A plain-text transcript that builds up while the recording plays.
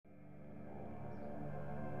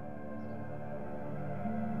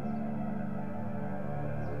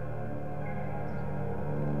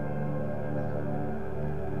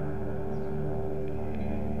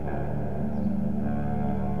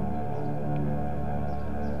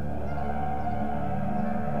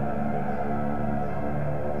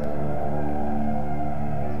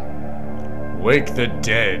Wake the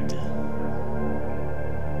Dead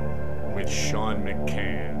with Sean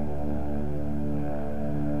McCann.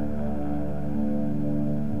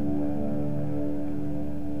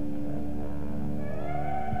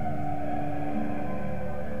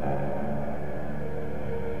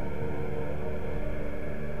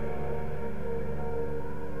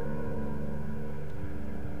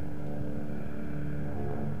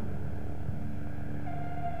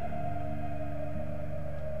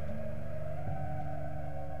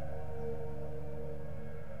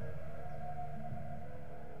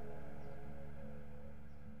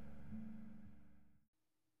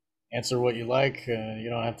 Answer what you like. You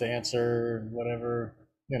don't have to answer whatever.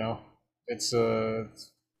 You know, it's I,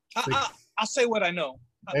 free. I I'll say what I know.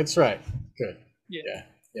 It's right. Good. Yeah, Yeah,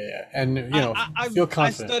 yeah, yeah. And I feel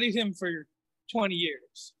confident. studied him for 20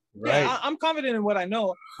 years. Yeah, Right. I'm confident in what I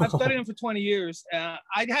know. I've studied him for 20 years. I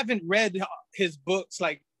haven't read his books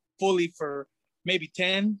like fully for maybe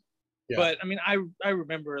 10, Yeah, but I mean, I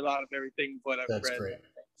remember a lot of everything what I've that's read. great.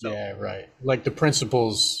 So Yeah, right. Like the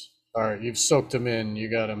principles are, you've soaked them in. You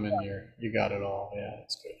got them in you got it all. Yeah,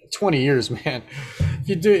 it's good. 20 years, man. If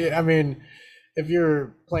you do, I mean, if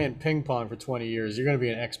you're playing ping pong for 20 years, you're going to be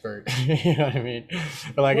an expert. You know what I mean?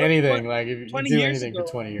 But like what anything, like if you 20 do years anything for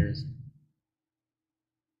ago. 20 years.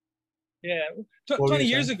 Yeah, What were you 20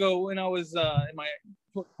 years saying? ago when I was in my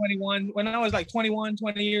 21, when I was like 21,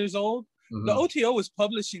 20 years old, the Hmm. OTO was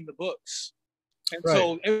publishing the books. And Right.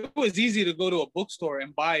 so it was easy to go to a bookstore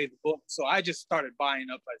and buy the book. So I just started buying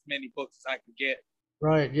up as many books as I could get.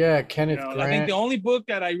 Right. Yeah. You Kenneth know, I think the Grant. only book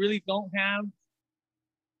that I really don't have,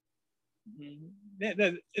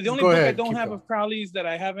 the only Go book I ahead. don't Keep have going. of Crowley's that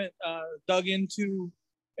I haven't dug into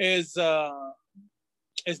is The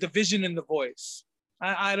Vision in the Voice.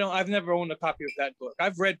 I've never owned a copy of that book.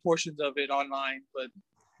 I've read portions of it online, but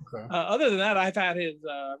Okay. other than that, I've had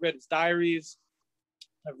read his diaries.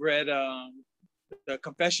 I've read the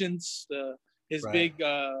Confessions, his Right. big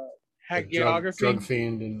The drug hagiography.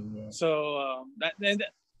 fiend and So that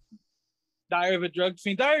Diary of a Drug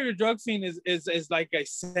Fiend. Diary of a Drug Fiend is like a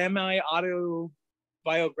semi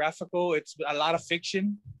autobiographical. It's a lot of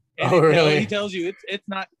fiction, and oh he really? tells you it's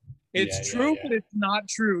not Yeah, it's yeah, true, yeah. but it's not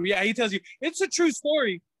true. Yeah, he tells you it's a true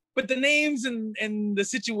story, but the names and the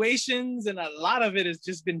situations and a lot of it has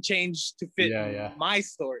just been changed to fit Yeah, yeah. my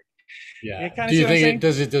story. You Yeah. kind Do of see you what I'm think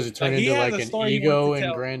it saying? does it turn Like he into has like a an story he wants to ego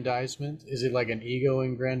tell. aggrandizement? Is it like an ego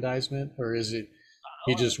aggrandizement, or is it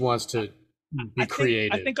he just wants to be I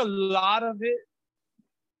creative? think a lot of it.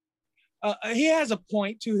 He has a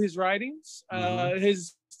point to his writings. Hmm.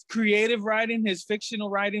 His creative writing, his fictional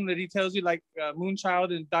writing that he tells you, like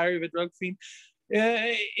Moonchild and Diary of a Drug Fiend.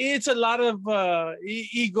 It's a lot of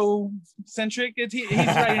ego-centric.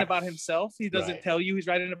 He's writing about himself. He doesn't Right. tell you he's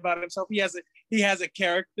writing about himself. He has a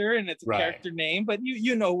character, and it's a Right. character name, but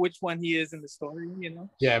you know which one he is in the story. You know,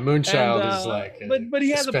 Yeah, and Moonchild is like but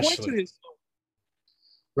he has a point to especially. his story.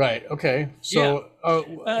 Right. Okay. Yeah. So,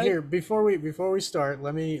 Uh, here before we start,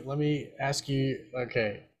 let me ask you.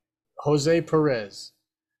 Okay, Jose Perez,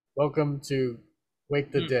 welcome to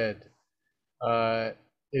Wake the hmm, Dead. Uh,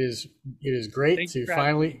 it is great thank you to for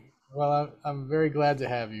having me. finally. Well, I'm very glad to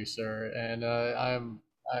have you, sir. And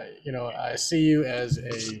I see you as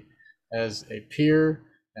a peer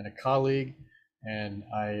and a colleague, and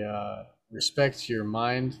I respect your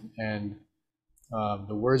mind and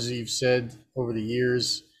the words that you've said over the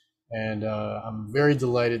years. And I'm very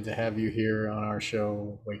delighted to have you here on our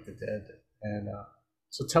show, Wake the Dead. And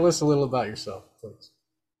so tell us a little about yourself, please.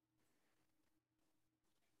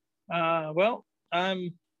 Well,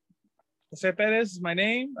 I'm Jose Perez is my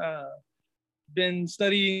name. Been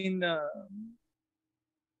studying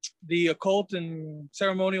the occult and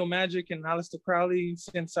ceremonial magic and Aleister Crowley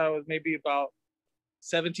since I was maybe about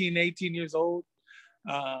 17, 18 years old.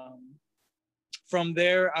 Um, from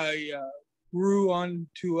there, I grew on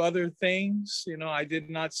to other things. You know, I did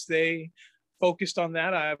not stay focused on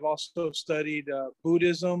that. I've also studied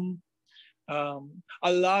Buddhism.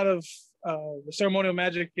 A lot of the ceremonial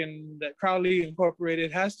magic and that Crowley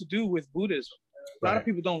incorporated has to do with Buddhism. A lot of Right.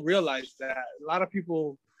 people don't realize that. A lot of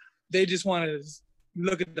people, they just want to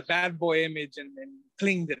look at the bad boy image and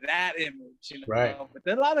cling to that image, you Right. know.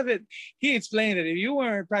 But a lot of it, he explained that if you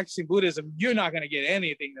weren't practicing Buddhism, you're not going to get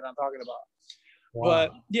anything that I'm talking about.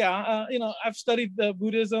 But Wow. yeah, you know, I've studied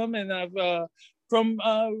Buddhism, and I've from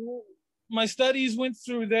my studies went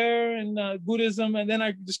through there in Buddhism, and then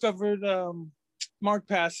I discovered Mark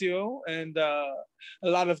Passio and a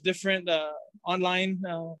lot of different online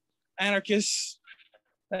anarchists.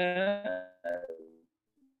 Uh,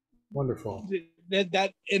 Wonderful.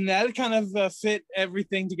 that and that kind of fit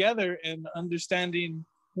everything together and understanding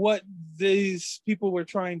what these people were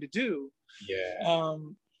trying to do. Yeah.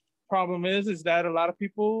 Problem is that a lot of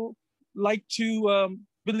people like to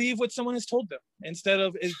believe what someone has told them instead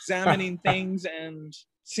of examining things and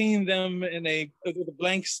seeing them in with a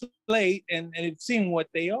blank slate and seeing what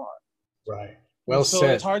they are. Right. Well so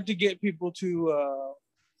said. It's hard to get people to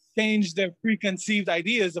change their preconceived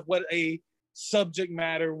ideas of what a subject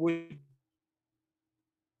matter would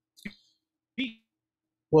be.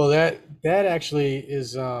 Well, that actually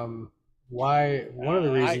is why one of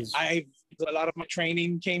the reasons a lot of my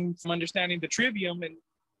training came from understanding the trivium. And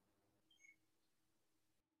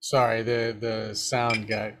sorry, the sound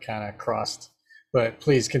got kind of crossed, but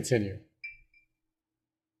please continue.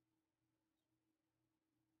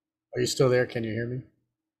 Are you still there? Can you hear me?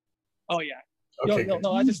 Oh yeah. Okay.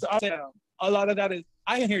 No. I said a lot of that is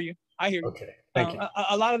I can hear you. I hear you. Okay. Thank you.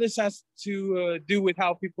 A lot of this has to do with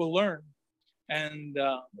how people learn, and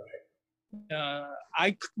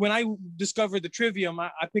when I discovered the trivium, I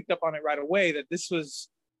picked up on it right away that this was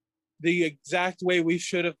the exact way we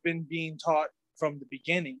should have been being taught from the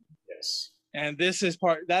beginning. Yes. And this is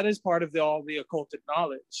part of all the occulted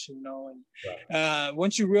knowledge, you know. And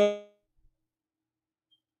once you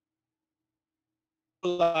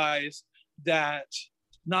realize that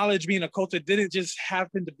knowledge being occulted didn't just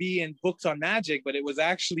happen to be in books on magic, but it was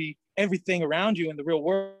actually everything around you in the real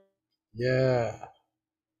world. Yeah.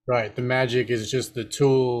 Right. The magic is just the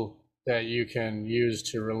tool that you can use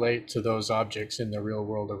to relate to those objects in the real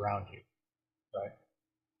world around you. Right.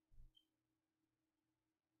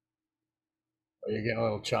 Oh, you're getting a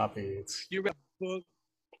little choppy. You're a book.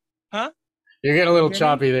 Huh? You're getting a little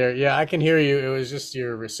choppy there. Yeah, I can hear you. It was just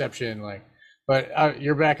your reception, but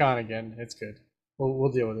you're back on again. It's good.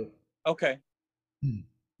 We'll deal with it. Okay.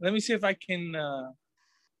 Let me see if I can.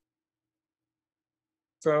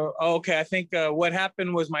 Okay, I think what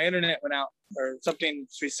happened was my internet went out or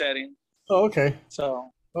something's resetting. Oh, okay.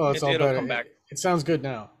 So it's all better. Come back. It sounds good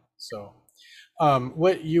now. So,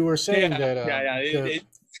 what you were saying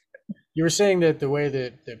you were saying that the way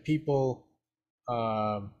that people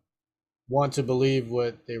want to believe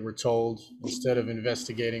what they were told instead of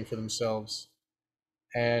investigating for themselves,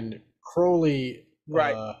 and Crowley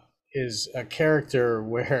is a character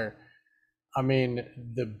where, I mean,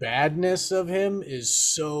 the badness of him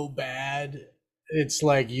is so bad. It's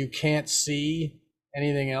like you can't see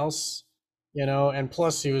anything else, you know, and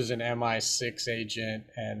plus he was an MI6 agent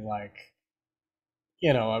and what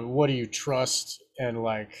do you trust? And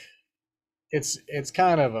it's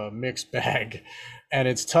kind of a mixed bag, and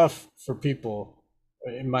it's tough for people,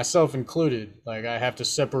 myself included. I have to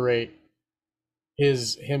separate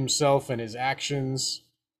himself and his actions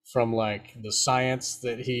from the science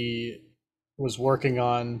that he was working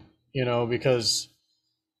on, because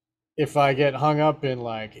if I get hung up in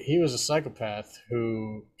he was a psychopath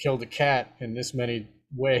who killed a cat in this many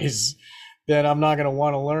ways, then I'm not going to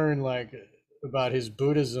want to learn about his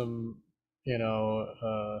Buddhism,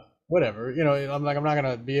 whatever, I'm not going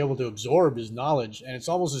to be able to absorb his knowledge. And it's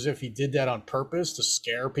almost as if he did that on purpose to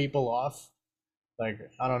scare people off. I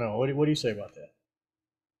don't know. What do you say about that?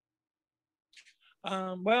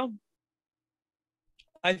 Well,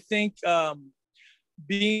 I think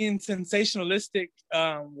being sensationalistic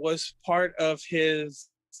was part of his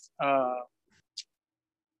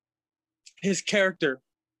character.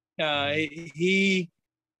 He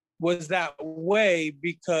was that way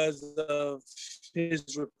because of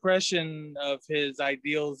his repression of his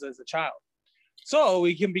ideals as a child. So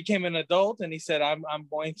he became an adult, and he said, "I'm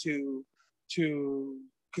going to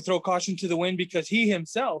throw caution to the wind," because he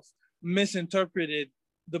himself misinterpreted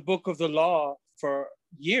the Book of the Law for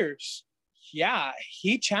years. Yeah,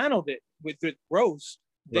 he channeled it with Rose.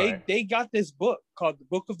 They got this book called the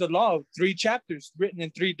Book of the Law, 3 chapters written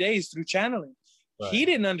in 3 days through channeling. Right. He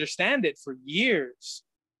didn't understand it for years.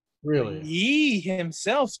 Really? He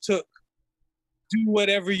himself took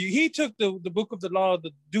he took the Book of the Law,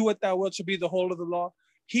 the do what thou wilt shall be the whole of the law.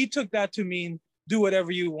 He took that to mean do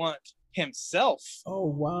whatever you want himself. Oh,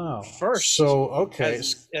 wow. First. So, okay.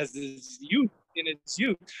 As his youth. In its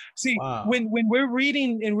youth. See, when we're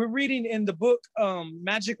reading in the book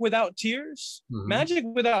Magic Without Tears, Magic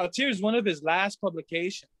Without Tears is one of his last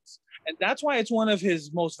publications, and that's why it's one of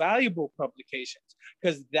his most valuable publications,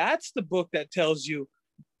 because that's the book that tells you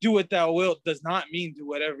do what thou wilt does not mean do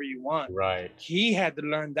whatever you want. Right. He had to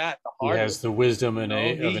learn that the hard way. He has the wisdom of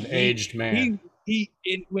an aged man.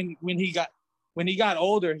 When he got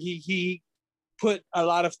older, he put a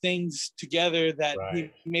lot of things together that he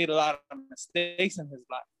made a lot of mistakes in his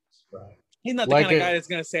life. Right. He's not the kind of guy that's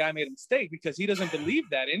going to say I made a mistake, because he doesn't believe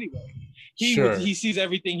that anyway. Sure. He sees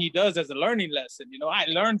everything he does as a learning lesson. You know, I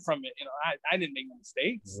learned from it. You know, I didn't make no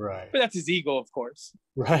mistakes. Right. But that's his ego, of course.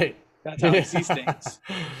 Right. That's how he sees things.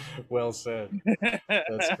 Well said.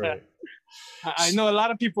 That's great. I know a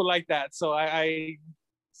lot of people like that, so I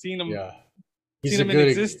seen them. Yeah. Seen him in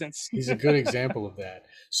existence. He's a good example of that.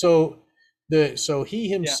 So he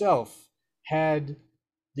himself had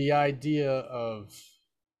the idea of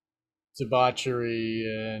debauchery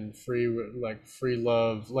and free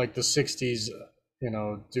love, like the 60s, you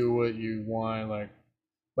know, do what you want,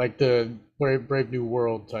 like the Brave New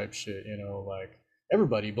World type shit, you know, like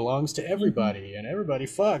everybody belongs to everybody and everybody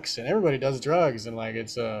fucks and everybody does drugs, and like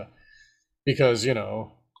it's because, you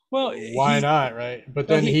know, well, why not, right? But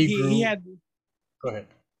then he had. Go ahead.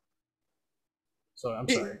 So I'm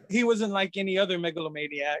sorry. He wasn't like any other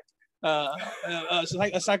megalomaniac.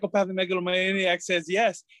 Like a psychopathic megalomaniac says,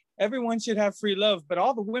 yes, everyone should have free love, but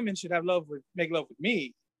all the women should have make love with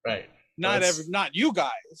me. Right. Not you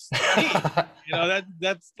guys. Me. You know,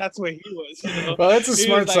 that's where he was. You know? Well, that's a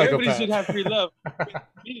smart psychopath. Everybody should have free love with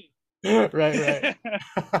me. Right.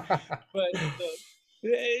 But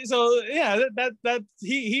so yeah, that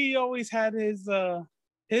he always had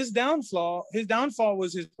his downfall. His downfall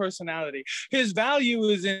was his personality. His value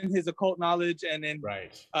is in his occult knowledge and in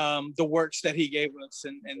the works that he gave us,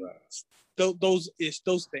 and those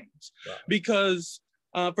things. Right. Because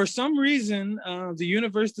for some reason, the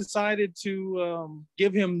universe decided to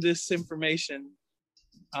give him this information,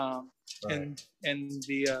 in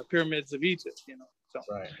the pyramids of Egypt. You know, so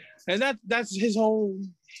and that's his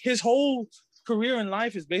whole career in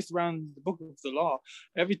life is based around the Book of the Law.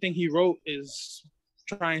 Everything he wrote is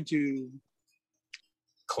trying to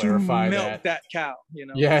clarify milk that cow, you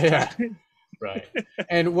know. Yeah. Right.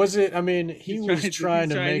 And was it, I mean, he was trying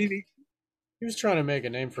to make a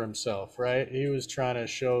name for himself, right? He was trying to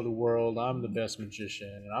show the world, I'm the best magician,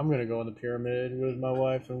 and I'm going to go in the pyramid with my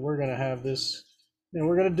wife, and we're going to have this, you know,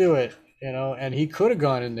 we're going to do it, you know. And he could have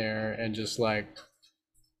gone in there and just like,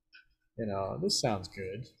 you know, this sounds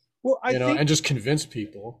good. Well, I think, and just convince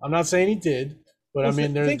people. I'm not saying he did, but I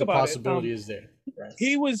mean, there's the possibility is there. Right.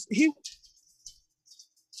 He was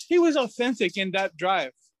authentic in that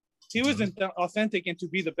drive. He was authentic and to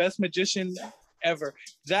be the best magician ever.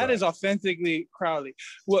 That is authentically Crowley.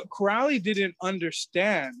 What Crowley didn't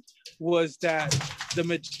understand was that the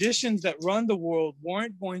magicians that run the world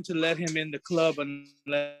weren't going to let him in the club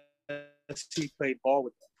unless he played ball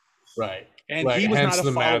with them. Right. And he was not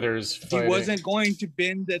a follower. He wasn't going to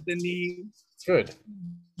bend at the knee. Good.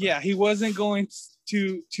 Yeah, he wasn't going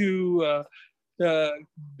to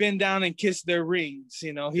bend down and kiss their rings.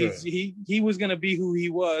 You know, he was going to be who he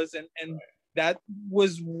was, and that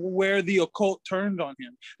was where the occult turned on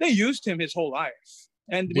him. They used him his whole life,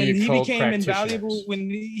 and when he became invaluable, when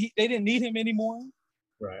they didn't need him anymore.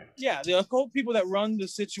 Right. Yeah, the occult people that run the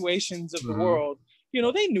situations of the world, you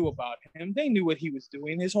know, they knew about him. They knew what he was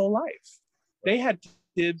doing his whole life. They had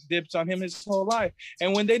dibs on him his whole life.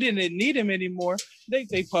 And when they didn't need him anymore, they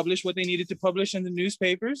published what they needed to publish in the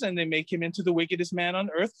newspapers, and they make him into the wickedest man on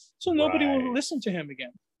earth. So nobody will listen to him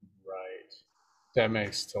again. Right. That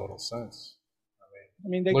makes total sense. I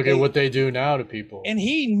mean, look at what they do now to people. And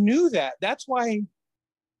he knew that. That's why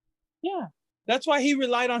he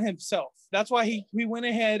relied on himself. That's why he went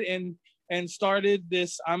ahead and started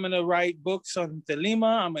this. I'm going to write books on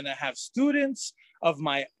Thelema. I'm going to have students of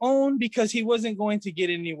my own, because he wasn't going to get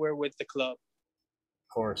anywhere with the club.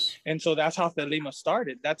 Of course. And so that's how Thelema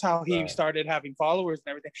started. That's how he started having followers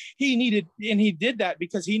and everything. He did that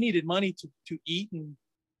because he needed money to eat and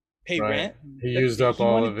pay rent. He used up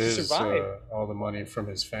all of his, all the money from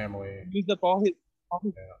his family. He used up all his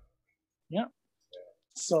yeah.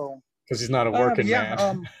 So. Because he's not a working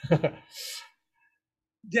man.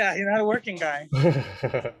 Yeah, he's not a working guy.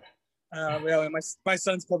 My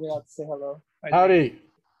son's coming out to say hello. Howdy.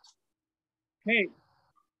 Hey.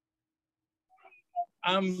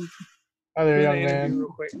 Hi there, young man. Real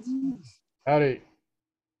quick. Howdy.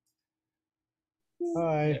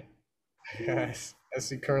 Hi. Yes, I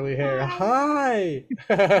see curly hair. Hi.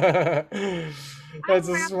 That's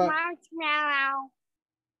a smile. Marshmallow.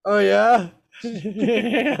 Oh yeah.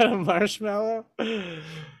 Marshmallow.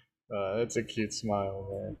 That's a cute smile,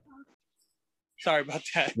 man. Sorry about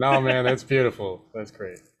that. No, man, that's beautiful. That's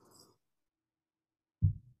great.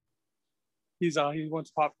 He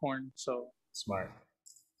wants popcorn, so smart.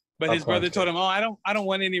 But his brother told him, "Oh, I don't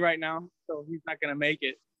want any right now, so he's not gonna make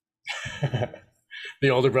it." The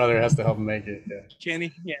older brother has to help him make it. Yeah.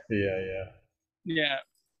 Kenny, yeah. Yeah.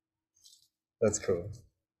 That's cool.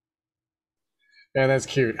 Man, that's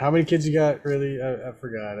cute. How many kids you got? Really, I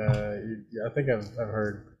forgot. I think I've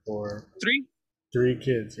heard before. 3. 3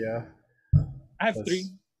 kids. Yeah. I have That's three: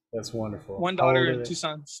 that's wonderful. one How old daughter are and they? two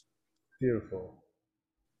sons. Beautiful.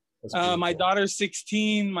 That's My beautiful. daughter's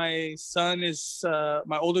 16. My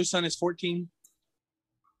older son is 14,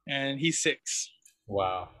 and he's 6.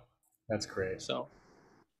 Wow, that's great. So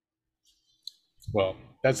Well,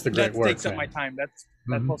 that's the great that work, takes up my man. time. That's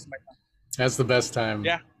Mhm. most of my time. That's the best time.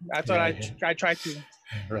 Yeah, that's what Yeah, I yeah. I try to.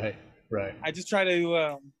 Right, right. I just try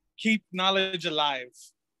to keep knowledge alive.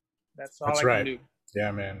 That's all That's I can right. do,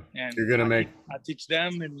 Yeah, man. and You're gonna make. I teach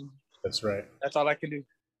them, and That's right. that's all I can do.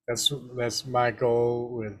 That's my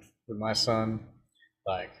goal with my son,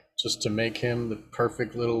 like just to make him the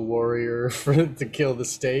perfect little warrior for to kill the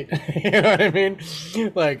state. You know what I mean?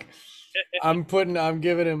 Like I'm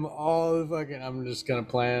giving him all the fucking. I'm just gonna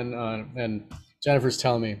plan on. And Jennifer's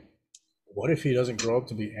telling me, what if he doesn't grow up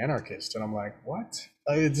to be anarchist? And I'm like, what?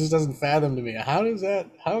 Like, it just doesn't fathom to me. How does that?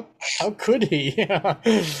 How could he?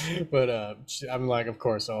 But I'm like, of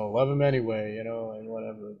course, I'll love him anyway, and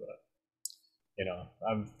whatever. But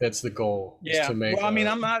that's the goal is Yeah. to make. Well, I mean,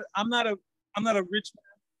 I'm not a rich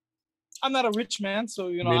man. I'm not a rich man, so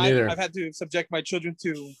Me neither. I've had to subject my children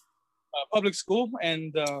to public school,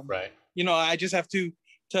 and Right. I just have to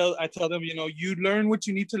tell them, you learn what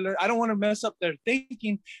you need to learn. I don't want to mess up their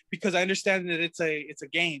thinking because I understand that it's a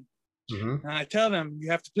game. Mm-hmm. And I tell them,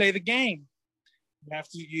 you have to play the game. You have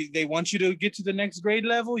to. They want you to get to the next grade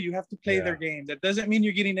level. You have to play Yeah. their game. That doesn't mean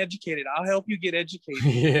you're getting educated. I'll help you get educated.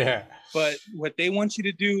 Yeah. But what they want you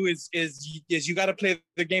to do is you got to play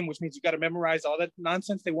the game, which means you got to memorize all that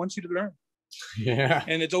nonsense they want you to learn. Yeah.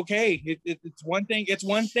 And it's okay. It's one thing. It's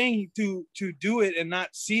one thing to do it and not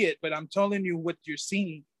see it. But I'm telling you what you're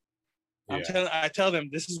seeing. Yeah. I tell them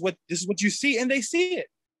this is what you see, and they see it.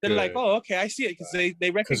 They're Good. like, oh, okay, I see it, because they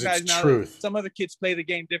recognize now truth. that some other kids play the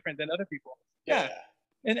game different than other people. Yeah.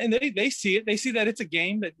 And they see it. They see that it's a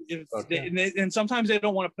game that Okay. and sometimes they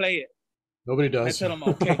don't want to play it. Nobody I does. tell them,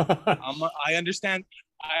 okay, I understand.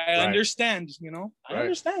 I Right. understand. I Right.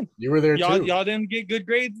 understand. You were there too. Y'all didn't get good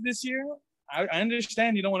grades this year. I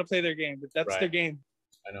understand you don't want to play their game, but that's Right. their game.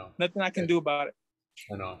 I know. Nothing I can do about it.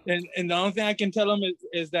 I know. And the only thing I can tell them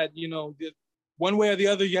is that one way or the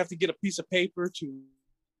other you have to get a piece of paper to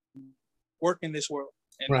work in this world.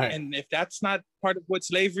 Right. And if that's not part of what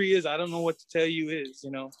slavery is, I don't know what to tell you is.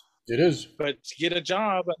 It is. But to get a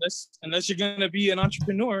job, unless you're going to be an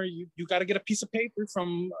entrepreneur, you got to get a piece of paper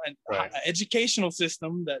from an Right. educational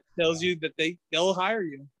system that tells you that they'll hire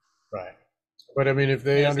you. Right. But I mean, if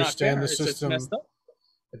they And it's not understand fair. the It's just system, messed up.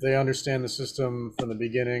 if they understand the system from the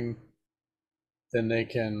beginning, then they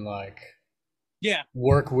can Yeah.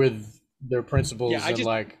 work with their principles Yeah,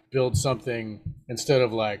 and build something instead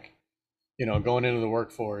of going into the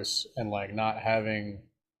workforce and not having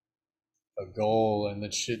a goal and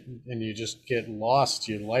that shit, and you just get lost.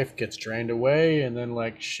 Your life gets drained away, and then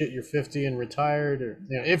shit, you're 50 and retired, or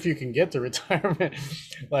if you can get to retirement,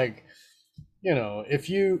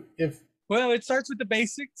 if Well, it starts with the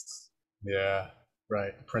basics. yeah,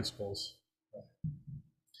 right, principles.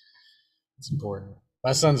 It's important.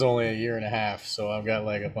 My son's only a year and a half, so I've got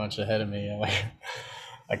a bunch ahead of me.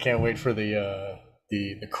 I can't wait for the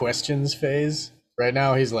questions phase. Right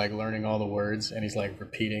now, he's learning all the words, and he's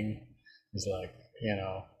repeating. He's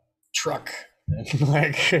truck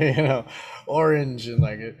and orange,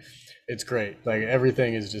 and it's great.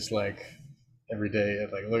 Everything is just every day.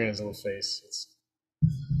 Look at his little face.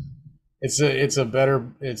 It's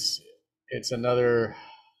another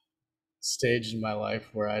stage in my life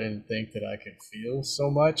where I didn't think that I could feel so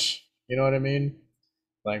much. You know what I mean?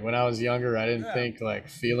 When I was younger, I didn't think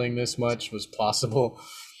feeling this much was possible,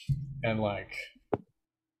 and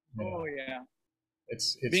Oh yeah.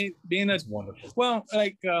 it's being it's wonderful. well,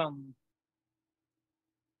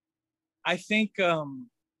 I think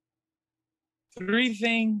 3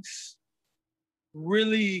 things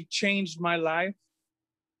really changed my life,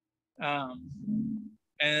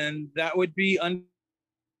 and that would be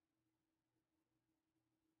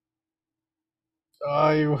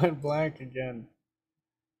Oh, you went blank again.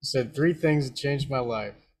 You said 3 things that changed my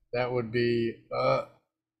life. That would be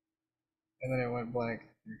and then it went blank.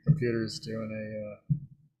 Your computer's doing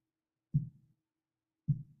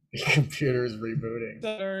your computer's rebooting.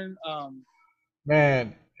 Southern.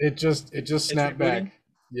 Man, it just snapped rebooting? back.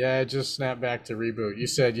 Yeah, it just snapped back to reboot. You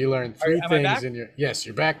said you learned 3 am I things back? in your. Yes,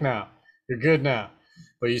 you're back now. You're good now.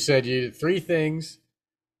 But you said you did 3 things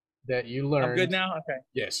that you learned. I'm good now. Okay.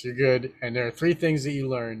 Yes, you're good. And there are 3 things that you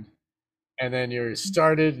learned, and then you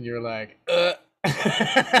started, and you're like,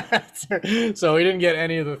 So we didn't get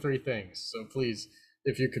any of the 3 things. So please,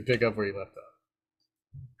 if you could pick up where you left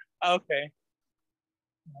off. Okay.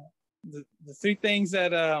 The 3 things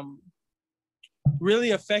that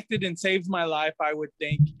really affected and saved my life, I would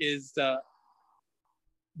think, is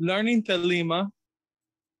learning Thelema,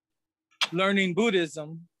 learning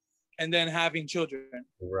Buddhism, and then having children.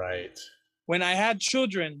 Right. When I had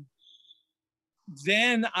children,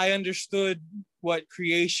 then I understood what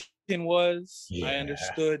creation was. Yeah. I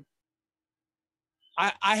understood.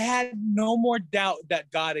 I had no more doubt that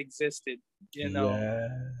God existed. You know, Yeah.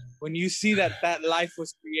 when you see that life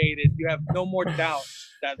was created, you have no more doubt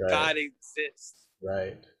that Right. God exists.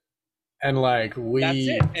 Right. And like That's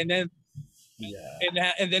it. And then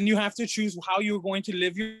yeah. and then you have to choose how you're going to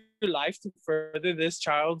live your life to further this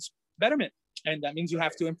child's betterment, and that means you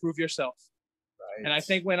have to improve yourself. Right. And I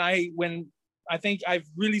think when I think I've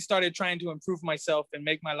really started trying to improve myself and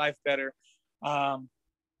make my life better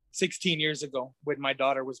 16 years ago when my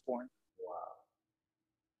daughter was born.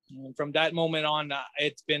 Wow. And from that moment on,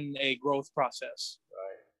 it's been a growth process.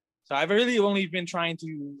 Right. So I've really only been trying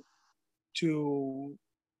to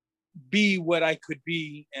be what I could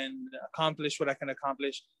be and accomplish what I can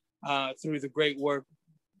accomplish through the great work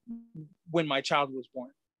when my child was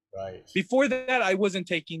born. Right. Before that, I wasn't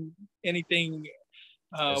taking anything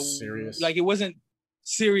serious. like it wasn't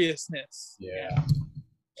seriousness. Yeah.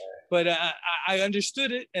 But I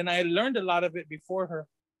understood it, and I learned a lot of it before her.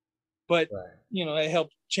 But Right. you know, it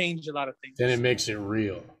helped change a lot of things. Then it makes it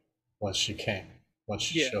real once she came, once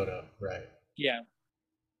she showed up. Right. Yeah.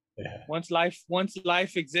 Yeah. Once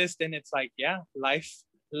life exists, and it's like, yeah,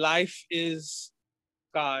 life is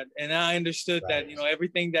God. And I understood that, you know,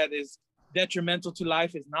 everything that is detrimental to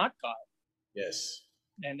life is not God. Yes.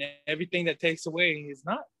 And everything that takes away is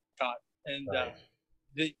not God. And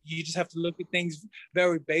you just have to look at things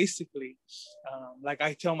very basically. Like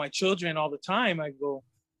I tell my children all the time, I go,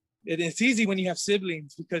 it's easy when you have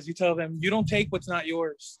siblings because you tell them, you don't take what's not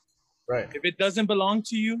yours. Right. If it doesn't belong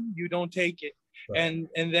to you, you don't take it. Right.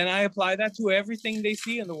 And then I apply that to everything they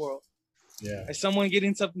see in the world. Yeah. Is someone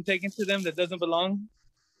getting something taken to them that doesn't belong?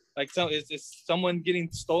 Like, is someone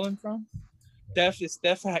getting stolen from? Is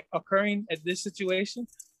theft occurring at this situation?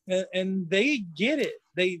 And they get it.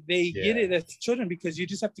 They get it as children because you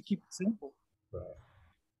just have to keep it simple.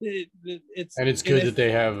 Right. It's good that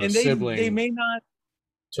they have a sibling. They may not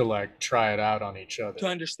to like try it out on each other. To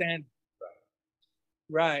understand.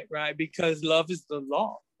 Right. Because love is the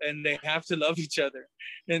law, and they have to love each other,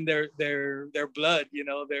 and their blood. You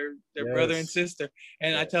know, their brother and sister.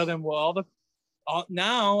 And I tell them, well,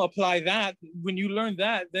 now apply that. When you learn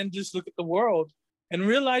that, then just look at the world and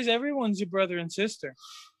realize everyone's your brother and sister.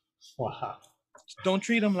 Wow. Don't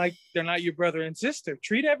treat them like they're not your brother and sister.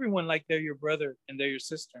 Treat everyone like they're your brother and they're your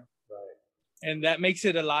sister. Right. And that makes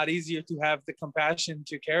it a lot easier to have the compassion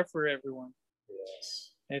to care for everyone.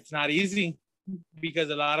 Yes. It's not easy because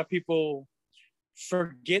a lot of people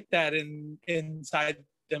forget that inside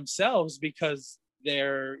themselves because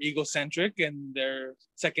they're egocentric and they're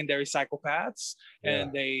secondary psychopaths,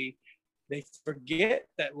 and they forget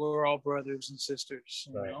that we're all brothers and sisters,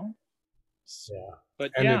 you know? Yeah.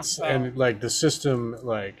 But and and like the system,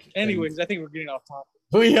 like anyways, I think we're getting off topic.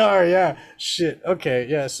 We are, yeah. Shit. Okay,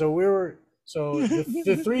 yeah. So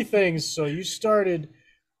the three things. So you started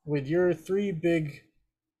with your three big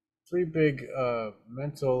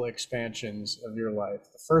mental expansions of your life.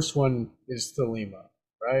 The first one is Thelema,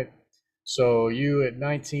 right? So you at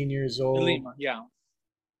 19 years old. Thelema, yeah.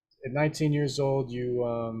 At 19 years old,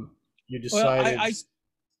 you decided. Well,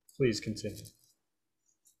 please continue.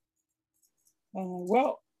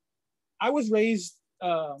 Well, I was raised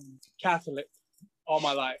Catholic all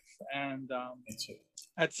my life, and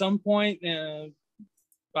at some point,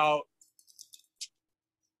 about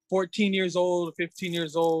 14 years old, 15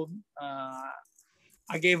 years old,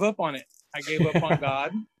 I gave up on it. I gave up on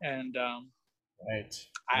God, and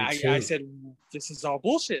I said, "This is all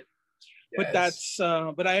bullshit." Yes.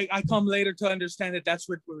 But I come later to understand that that's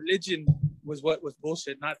what religion was. What was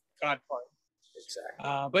bullshit, not God part.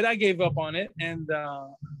 Exactly. But I gave up on it, and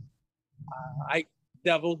I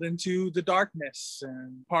deviled into the darkness.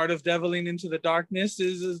 And part of deviling into the darkness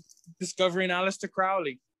is discovering Aleister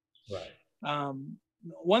Crowley. Right.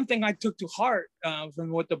 One thing I took to heart from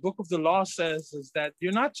what the Book of the Law says is that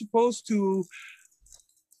you're not supposed to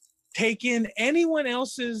take in anyone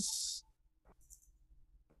else's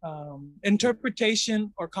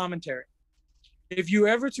interpretation or commentary. If you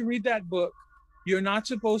ever to read that book, you're not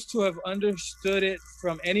supposed to have understood it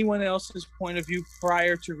from anyone else's point of view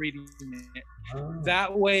prior to reading it. Oh.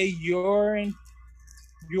 That way, your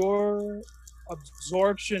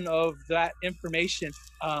absorption of that information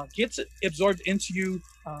gets absorbed into you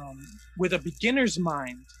with a beginner's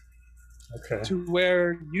mind. Okay. To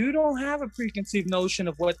where you don't have a preconceived notion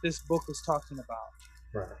of what this book is talking about.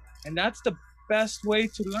 Right. And that's the best way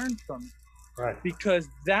to learn from it, Right. because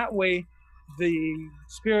that way the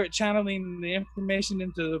spirit channeling the information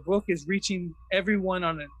into the book is reaching everyone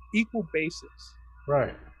on an equal basis.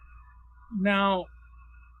 Right. Now,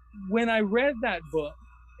 when I read that book,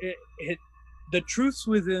 it the truths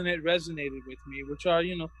within it resonated with me, which are,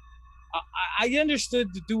 I understood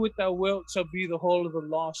to do what thou wilt shall be the whole of the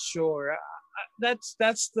lost shore. That's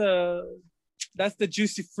the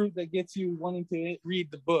juicy fruit that gets you wanting to read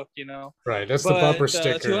the book, Right. That's But the bumper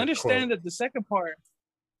sticker. to understand quote. that the second part,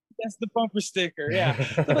 that's the bumper sticker, yeah.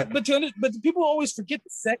 But people always forget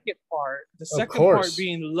the second part. The second part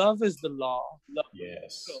being love is the law. Love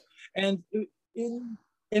yes. And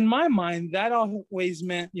in my mind, that always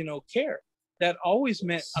meant, care. That always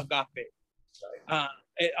meant agape. Right.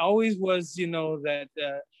 It always was, that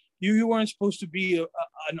you weren't supposed to be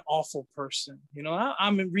an awful person.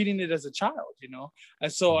 I'm reading it as a child,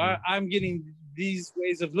 and so I'm getting these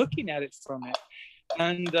ways of looking at it from it,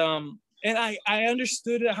 and I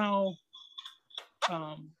understood how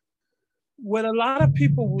what a lot of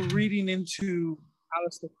people were reading into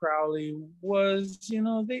Aleister Crowley was,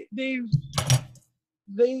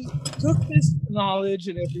 they took this knowledge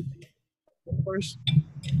and everything, the first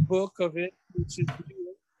book of it, which is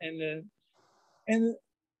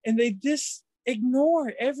and they just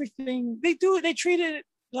ignore everything. They treat it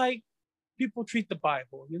like people treat the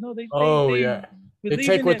Bible. They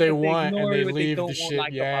take what they want and they leave the shit.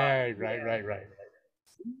 Like right.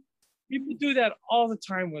 People do that all the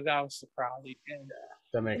time with Aleister Crowley, and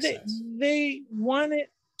that makes sense. They wanted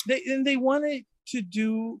to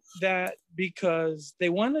do that because they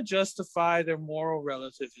want to justify their moral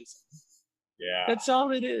relativism. Yeah, that's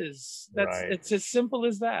all it is. It's as simple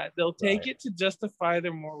as that. They'll take it to justify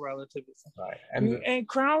their moral relativism. Right. And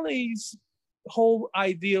Crowley's whole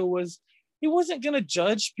idea was he wasn't going to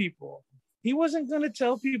judge people. He wasn't going to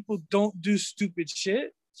tell people don't do stupid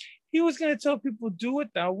shit. He was going to tell people do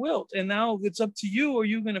what thou wilt. And now it's up to you. Are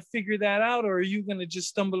you going to figure that out, or are you going to just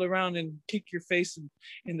stumble around and kick your face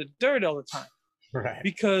in the dirt all the time? Right.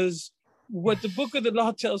 Because what the book of the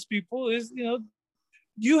law tells people is,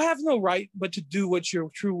 you have no right but to do what your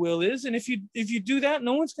true will is, and if you do that,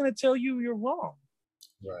 no one's going to tell you you're wrong.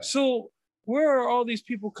 Right. So where are all these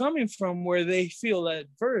people coming from where they feel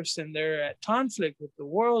adverse and they're at conflict with the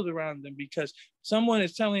world around them because someone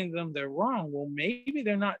is telling them they're wrong? Well, maybe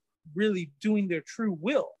they're not really doing their true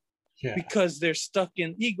will, because they're stuck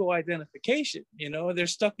in ego identification. They're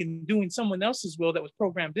stuck in doing someone else's will that was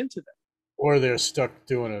programmed into them. Or they're stuck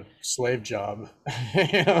doing a slave job,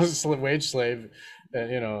 wage slave.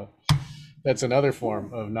 That's another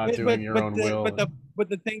form of not doing your own will. But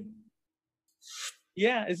the thing,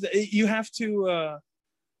 is that you have to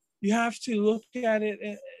look at it.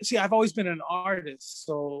 And, see, I've always been an artist,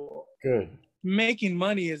 so good. Making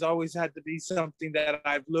money has always had to be something that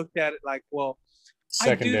I've looked at it like, well,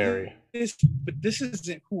 secondary. I do this, but this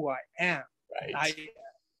isn't who I am. Right.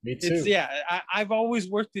 Me too. I've always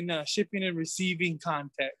worked in a shipping and receiving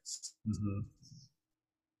context. Mm-hmm.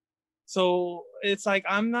 So it's like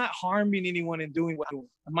I'm not harming anyone in doing what I'm doing.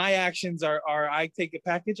 My actions are I take a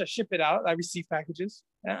package, I ship it out, I receive packages,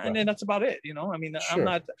 and then that's about it. I'm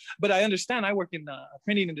not, but I understand I work in the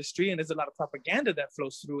printing industry, and there's a lot of propaganda that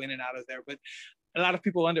flows through in and out of there. But a lot of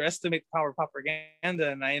people underestimate the power of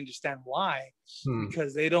propaganda, and I understand why,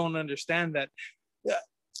 because they don't understand that.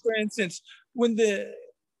 For instance, when the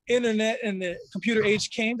internet and the computer age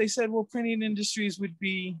came, they said, well, printing industries would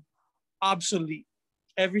be obsolete.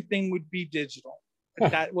 Everything would be digital.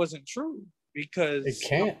 But that wasn't true, because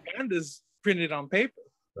propaganda's printed on paper.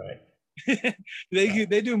 Right.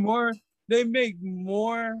 They do more. They make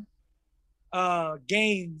more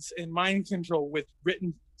gains in mind control with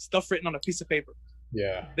stuff written on a piece of paper.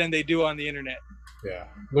 Yeah. Than they do on the internet. Yeah.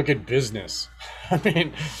 Look at business. I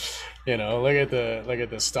mean, look at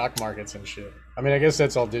the stock markets and shit. I mean, I guess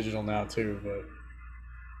that's all digital now too, but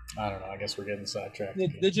I don't know. I guess we're getting sidetracked.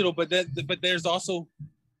 It's digital, but there's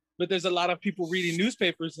a lot of people reading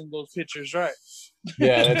newspapers in those pictures, right?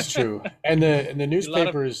 Yeah, that's true. And the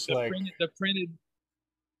newspapers the printed.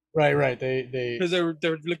 Right. They because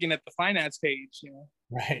they're looking at the finance page,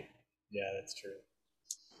 Right. Yeah, that's true.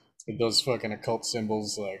 With those fucking occult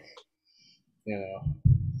symbols,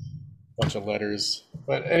 bunch of letters.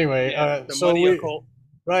 But anyway, so occult.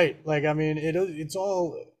 Right. Like, I mean, it's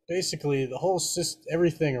all basically the whole system.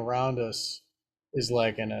 Everything around us is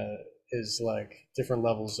like different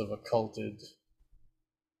levels of occulted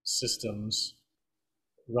systems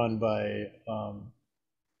run by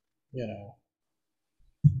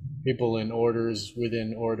people in orders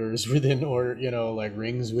within orders within order, like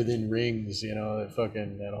rings within rings,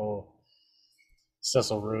 that whole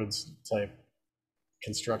Cecil Rhodes type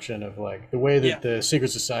construction of like the way that the secret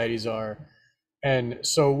societies are. And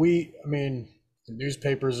so I mean, the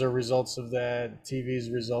newspapers are results of that, TV is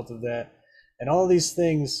a result of that. And all these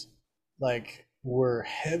things like were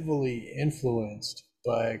heavily influenced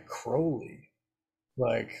by Crowley.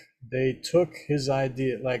 Like they took his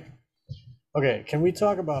idea, like, okay, can we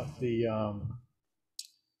talk about the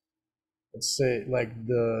let's say like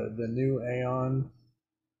the new Aeon,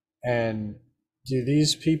 and do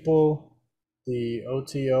these people, the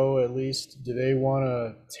OTO at least, do they want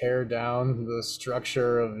to tear down the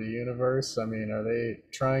structure of the universe? I mean, are they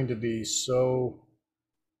trying to be so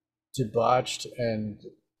debauched and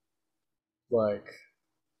like,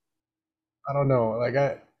 I don't know, like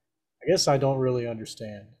I guess I don't really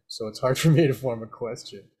understand, so it's hard for me to form a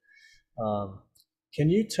question. Can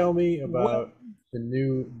you tell me about the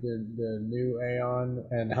new Aeon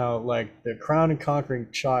and how like the crown and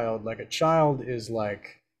conquering child, like a child is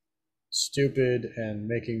like stupid and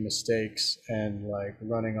making mistakes and like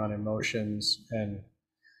running on emotions, and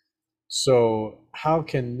so how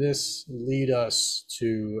can this lead us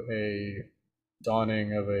to a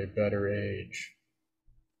dawning of a better age?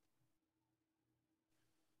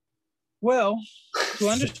 Well, to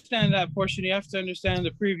understand that portion, you have to understand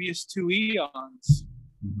the previous two eons.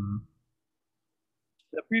 Mm-hmm.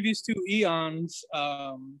 The previous two eons,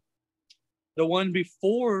 the one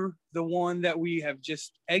before the one that we have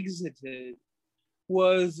just exited,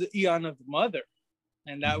 was the eon of the mother.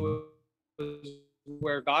 And that was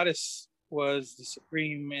where Goddess was the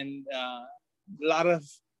supreme, and a lot of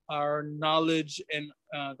our knowledge and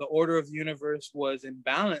the order of the universe was in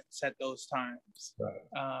balance at those times. Right.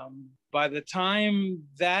 By the time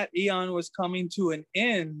that eon was coming to an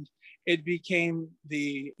end, it became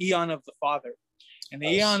the eon of the father. And the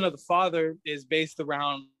eon of the father is based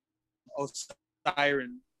around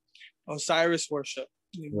Osiris worship.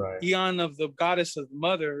 Right. Eon of the goddess of the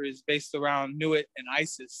mother is based around Nuit and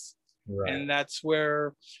Isis. Right. And that's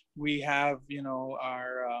where we have, you know,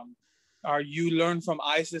 our you learn from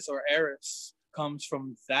Isis or Eris comes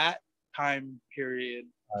from that time period.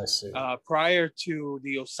 I see. Prior to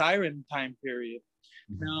the Osiris time period.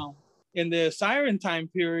 Mm-hmm. Now, in the Osiris time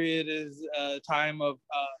period is a time of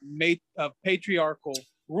patriarchal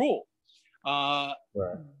rule. Right.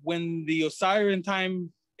 When the Osiris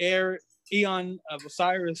time eon of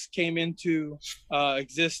Osiris came into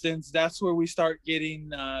existence, that's where we start getting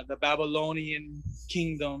the Babylonian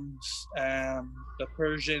kingdoms, the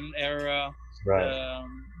Persian era, right.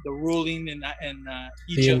 The ruling in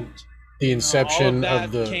Egypt. The inception all of,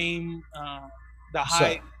 of the came the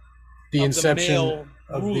height. The inception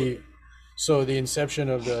of the so the inception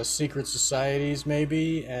of the secret societies,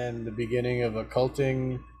 maybe, and the beginning of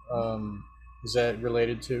occulting. Is that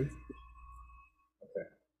related to? Okay.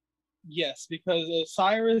 Yes, because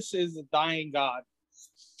Osiris is a dying god.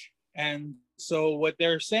 And so what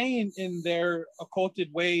they're saying in their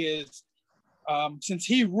occulted way is, since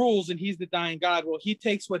he rules and he's the dying god, well, he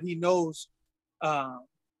takes what he knows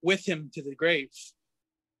with him to the grave.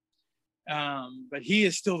 But he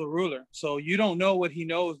is still the ruler. So you don't know what he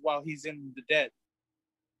knows while he's in the dead.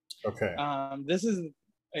 Okay. This is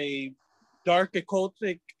a dark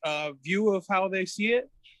occultic view of how they see it,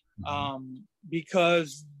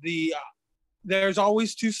 because there's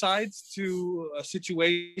always two sides to a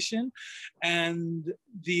situation, and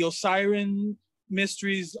the Osiris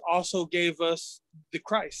mysteries also gave us the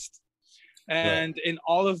Christ, and in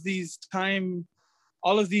all of these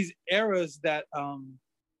eras that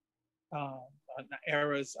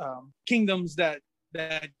kingdoms that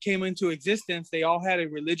came into existence, they all had a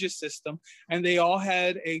religious system, and they all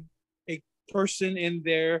had a person in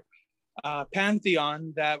their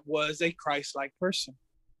pantheon that was a Christ-like person.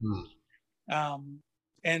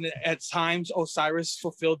 And at times Osiris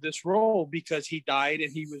fulfilled this role because he died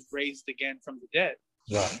and he was raised again from the dead.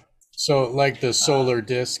 Right. So like the solar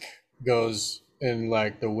disk goes in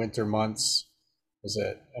like the winter months. Is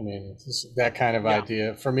it? I mean, that kind of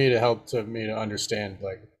idea for me to help me to understand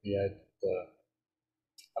like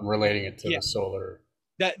I'm relating it to the solar.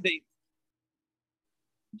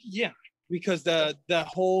 Because the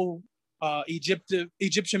whole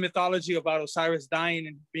Egyptian mythology about Osiris dying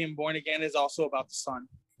and being born again is also about the sun.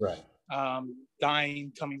 Right.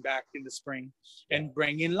 Dying, coming back in the spring, and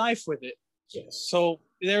bringing life with it. Yes. So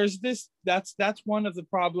there's this. That's one of the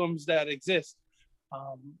problems that exist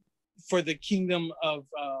for the kingdom of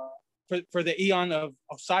for the eon of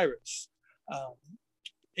Osiris.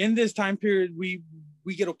 In this time period, we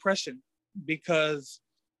get oppression because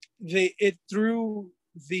it threw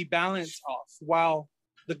the balance off. While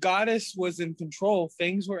the goddess was in control,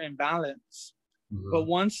 things were in balance. But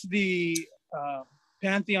once the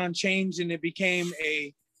pantheon changed and it became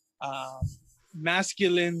a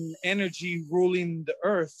masculine energy ruling the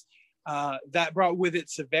earth, that brought with it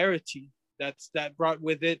severity. That brought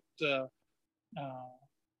with it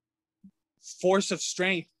force of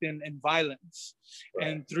strength and violence. Right.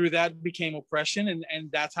 And through that became oppression.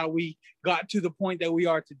 And that's how we got to the point that we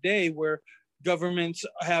are today, where governments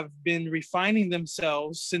have been refining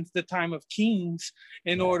themselves since the time of kings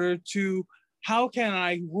in order to, how can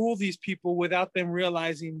I rule these people without them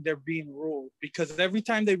realizing they're being ruled? Because every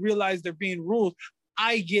time they realize they're being ruled,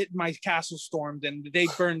 I get my castle stormed and they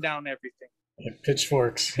burn down everything.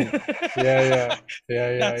 Pitchforks. Yeah.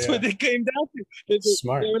 That's what they came down to.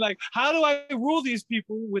 Smart. They were like, how do I rule these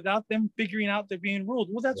people without them figuring out they're being ruled?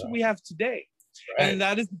 Well, that's what we have today. Right. And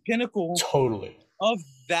that is the pinnacle of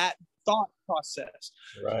that thought process.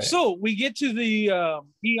 Right. So we get to the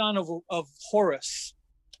eon of Horus,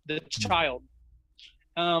 the child.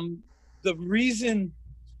 The reason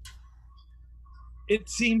it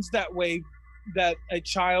seems that way, that a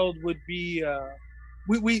child would be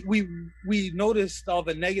we noticed all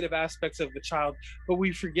the negative aspects of a child, but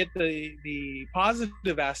we forget the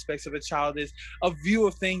positive aspects of a child is a view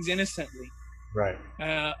of things innocently, right?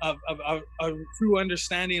 A true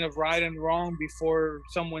understanding of right and wrong before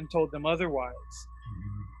someone told them otherwise,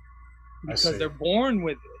 because they're born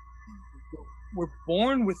with it. We're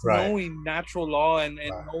born with knowing natural law and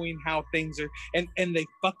knowing how things are, and they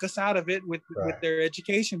fuck us out of it with their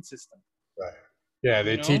education system. Right. Yeah,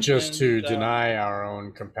 they teach us to deny our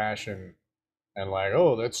own compassion and like,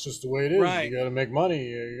 oh, that's just the way it is. Right. You got to make money.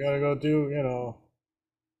 You got to go do,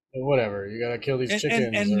 whatever. You got to kill these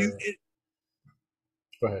chickens.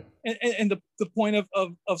 Go ahead. And the point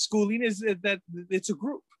of schooling is that it's a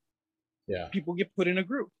group. Yeah. People get put in a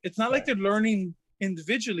group. It's not like they're learning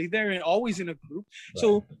individually. They're always in a group. Right.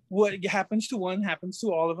 So what happens to one happens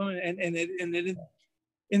to all of them, and it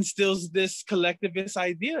instills this collectivist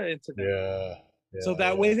idea into them. Yeah. So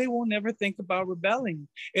that way they will never think about rebelling.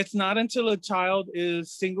 It's not until a child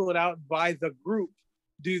is singled out by the group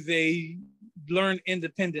do they learn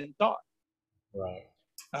independent thought. Right.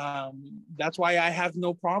 That's why I have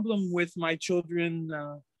no problem with my children.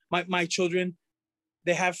 My children,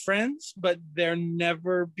 they have friends, but they're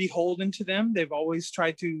never beholden to them. They've always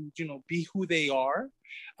tried to, be who they are.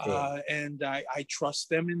 Sure. And I trust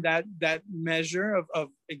them in that measure of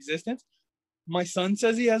existence. My son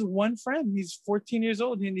says he has one friend. He's 14 years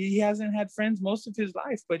old and he hasn't had friends most of his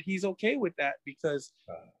life, but he's okay with that because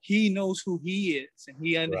he knows who he is and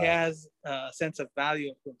he has a sense of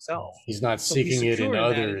value of himself. He's not seeking it in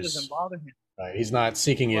others. It doesn't bother him. Right. He's not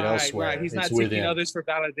seeking it elsewhere. Right. He's not seeking others for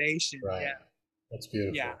validation. Right. Yeah. That's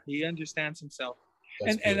beautiful. Yeah. He understands himself.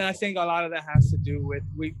 And I think a lot of that has to do with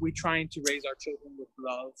we trying to raise our children with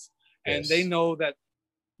love. And they know that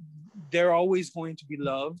they're always going to be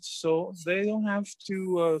loved, so they don't have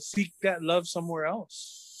to seek that love somewhere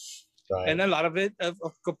else. Right. And a lot of it of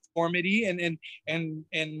conformity and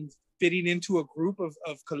fitting into a group of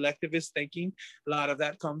collectivist thinking, a lot of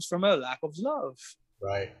that comes from a lack of love.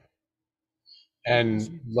 Right.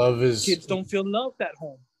 And love is, kids don't feel loved at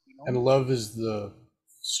home. And love is the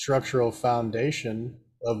structural foundation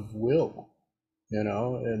of will, in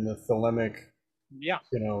the thelemic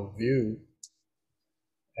view.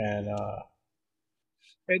 And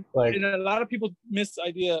and a lot of people miss the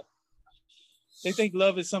idea. They think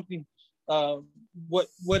love is something.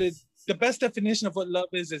 What is the best definition of what love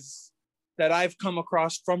is that I've come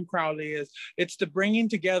across from Crowley is it's the bringing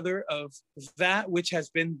together of that which has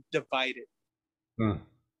been divided.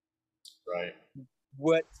 Right.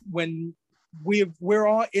 When we're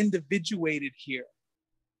all individuated here.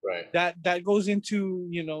 Right. That goes into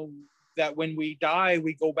that when we die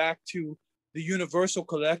we go back to the universal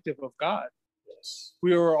collective of God. Yes.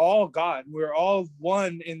 We are all God. We're all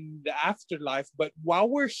one in the afterlife. But while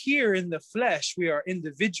we're here in the flesh, we are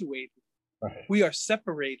individuated. Right. We are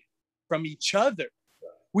separated from each other.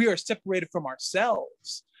 Right. We are separated from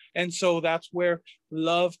ourselves. And so that's where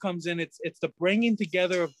love comes in. It's the bringing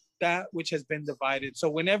together of that which has been divided. So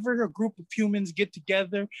whenever a group of humans get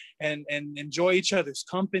together and enjoy each other's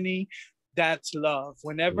company, that's love.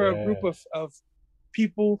 Whenever a group of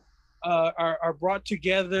people are brought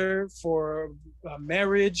together for a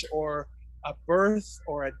marriage or a birth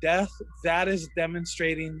or a death, that is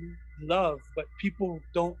demonstrating love. But people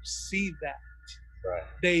don't see that. Right.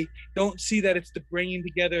 They don't see that it's the bringing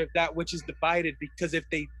together of that which is divided, because if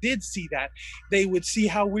they did see that, they would see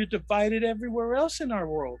how we're divided everywhere else in our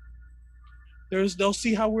world. They'll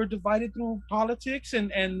see how we're divided through politics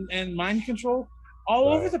and mind control all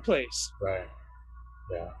over the place. Right.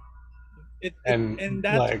 Yeah. And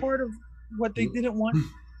that's part of what they didn't want.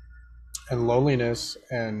 and loneliness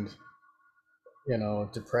and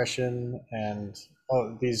depression and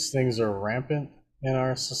these things are rampant in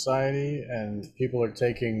our society, and people are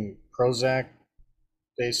taking Prozac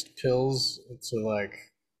based pills to like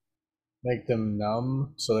make them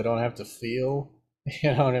numb so they don't have to feel.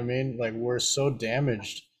 You know what I mean? Like we're so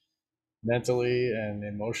damaged mentally and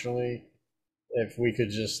emotionally. If we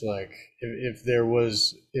could just like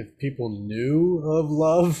if people knew of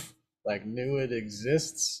love, like knew it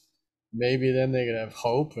exists, maybe then they could have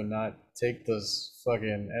hope and not take those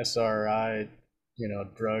fucking SRI,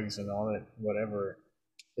 drugs and all that whatever.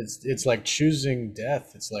 It's like choosing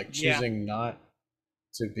death. It's like Yeah. choosing not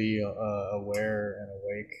to be aware and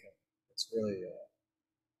awake. It's really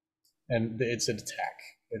and it's an attack.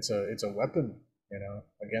 It's a weapon,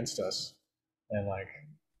 against us. And like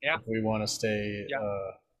Yeah. if we want to stay,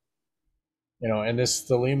 Yeah. and this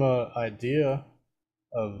Thelema idea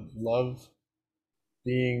of love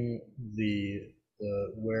being the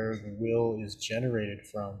where the will is generated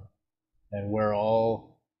from, and where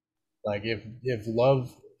all like if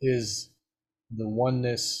love is the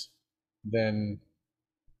oneness, then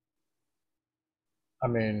I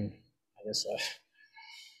mean, I guess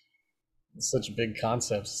it's such big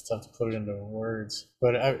concepts. It's tough to put it into words.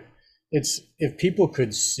 But it's if people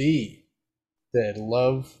could see that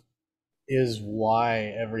love is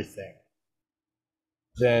why everything,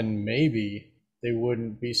 then maybe they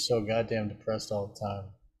wouldn't be so goddamn depressed all the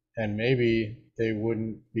time, and maybe they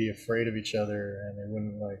wouldn't be afraid of each other, and they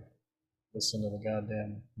wouldn't like listen to the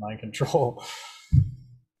goddamn mind control.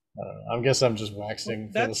 I don't know. I guess I'm just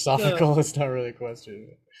waxing philosophical. It's not really a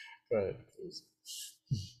question. But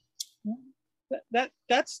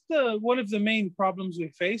that's the one of the main problems we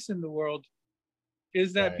face in the world,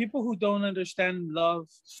 is that Right. people who don't understand love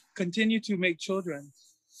continue to make children,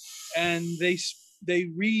 and they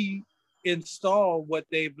reinstall what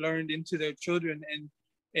they've learned into their children, and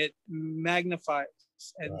it magnifies.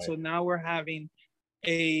 And Right. so now we're having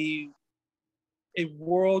a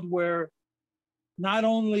world where not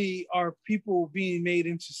only are people being made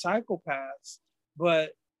into psychopaths,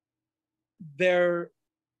 but they're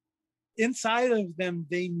inside of them,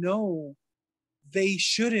 they know they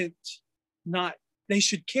shouldn't not, they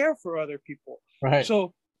should care for other people. Right.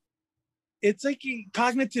 So it's like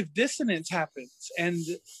cognitive dissonance happens, and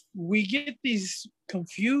we get these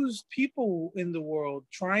confused people in the world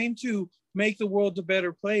trying to make the world a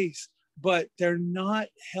better place, but they're not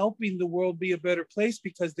helping the world be a better place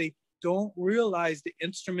because they don't realize the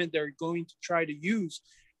instrument they're going to try to use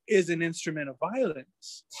is an instrument of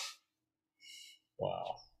violence.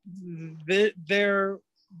 Wow.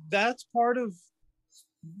 That's part of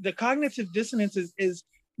the cognitive dissonance is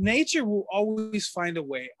nature will always find a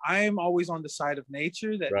way. I am always on the side of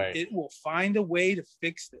nature that Right. it will find a way to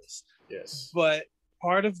fix this. Yes. But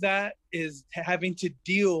part of that is having to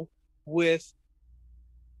deal with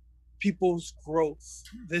people's growth.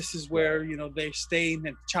 This is where, they're staying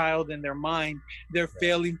a child in their mind. They're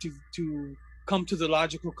failing to come to the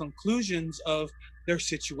logical conclusions of their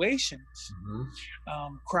situations.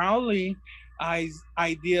 Mm-hmm. Crowley's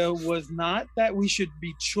idea was not that we should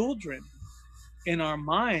be children in our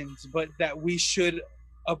minds, but that we should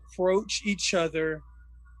approach each other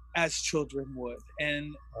as children would,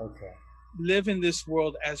 and live in this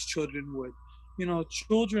world as children would.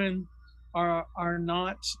 Children are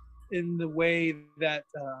not in the way that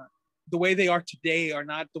the way they are today are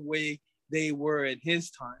not the way they were in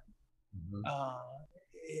his time.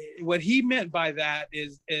 Mm-hmm. What he meant by that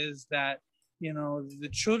is that the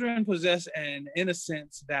children possess an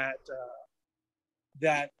innocence that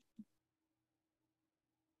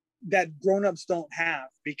grown-ups don't have,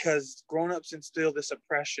 because grown-ups instill this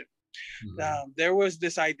oppression. Mm-hmm. There was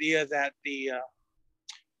this idea that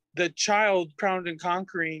the child crowned and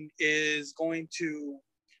conquering is going to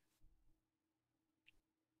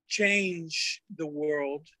change the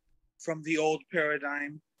world from the old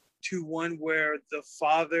paradigm to one where the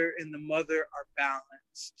father and the mother are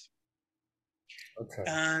balanced. Okay.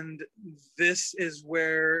 And this is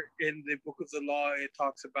where in the book of the law, it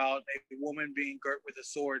talks about a woman being girt with a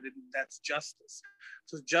sword, and that's justice.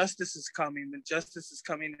 So justice is coming, and justice is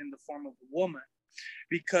coming in the form of a woman,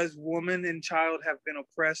 because woman and child have been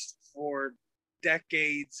oppressed for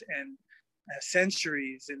decades and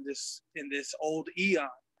centuries in this old eon.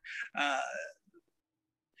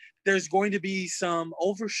 There's going to be some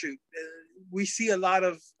overshoot. We see a lot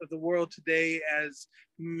of the world today as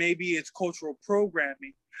maybe it's cultural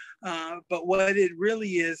programming, but what it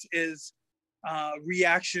really is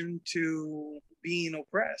reaction to being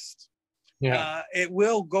oppressed. Yeah. It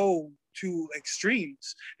will go to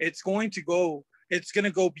extremes. It's going to go it's going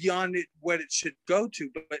to go beyond what it should go to,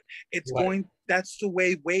 but it's Right. going, that's the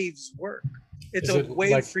way waves work. It's Is a it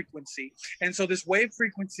wave like- frequency. And so this wave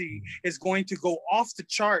frequency is going to go off the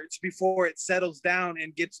charts before it settles down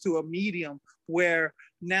and gets to a medium where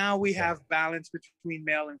now we have balance between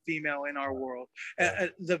male and female in our world.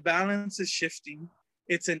 The balance is shifting.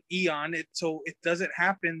 It's an eon. So it doesn't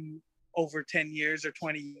happen over 10 years or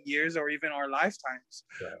 20 years or even our lifetimes.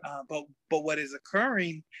 Right. But what is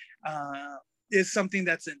occurring is something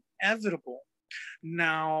that's inevitable.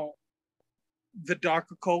 Now, the dark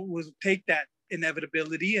occult will take that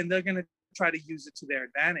inevitability and they're going to try to use it to their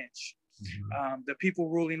advantage. Mhm. The people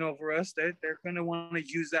ruling over us, they're going to want to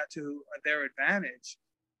use that to their advantage.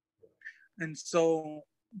 And so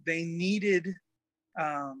they needed,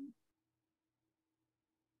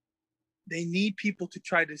 they need people to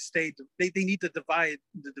try to stay, they need to divide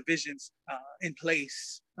the divisions in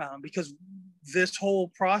place, because this whole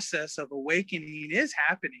process of awakening is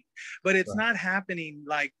happening, but it's not happening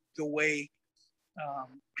like the way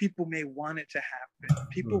people may want it to happen.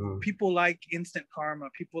 People like instant karma.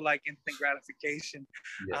 People like instant gratification.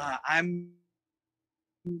 I'm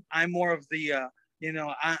more of the,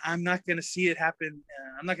 I'm not going to see it happen.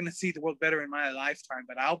 I'm not going to see the world better in my lifetime,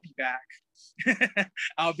 but I'll be back.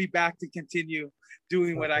 I'll be back to continue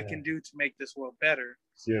doing what I can do to make this world better.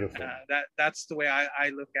 Beautiful. That's the way I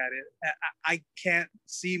look at it. I can't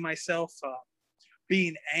see myself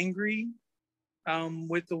being angry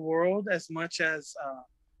with the world as much as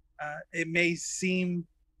it may seem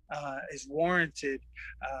is warranted,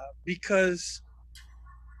 because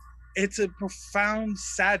it's a profound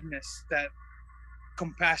sadness that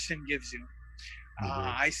compassion gives you.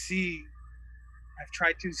 I've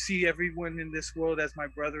tried to see everyone in this world as my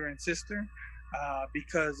brother and sister,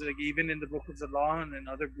 because like, even in the Book of the Law and in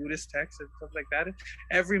other Buddhist texts and stuff like that,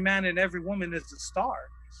 every man and every woman is a star,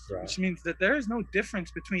 which means that there is no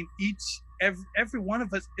difference between every one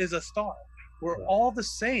of us is a star. We're all the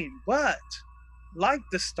same, but like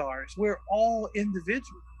the stars, we're all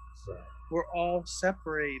individuals. We're all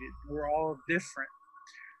separated. We're all different.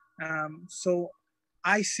 So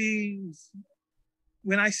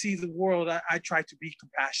when I see the world, I try to be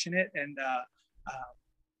compassionate and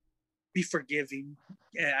be forgiving.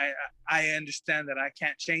 I understand that I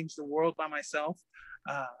can't change the world by myself.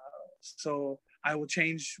 So I will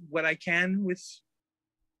change what I can with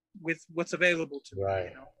what's available to me. Right.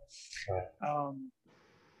 You know?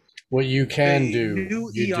 What you can do,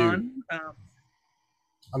 New you Eon, do.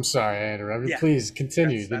 I'm sorry, I interrupted. Yeah, Please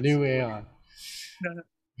continue. The new Aeon.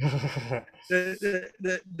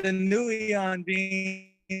 The new Eon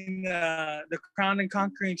being the crown and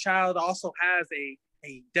conquering child also has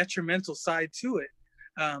a detrimental side to it.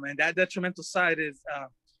 And that detrimental side is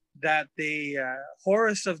that the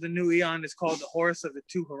Horus of the new Eon is called the Horus of the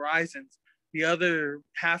Two Horizons. The other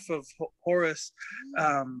half of Horus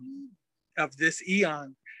of this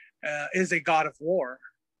Eon is a god of war.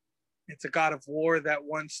 It's a god of war that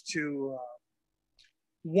wants to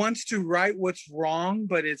right what's wrong,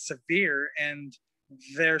 but it's severe, and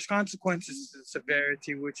there's consequences to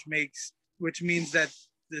severity, which means that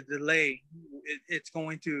the delay, it's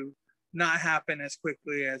going to not happen as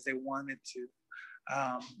quickly as they wanted to.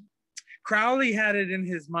 Crowley had it in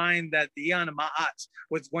his mind that the Eon of Ma'at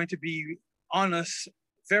was going to be on us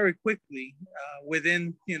very quickly,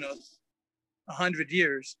 within 100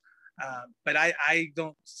 years. But I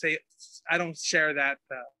don't share that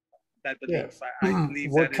belief. I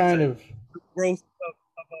believe what that kind it's of growth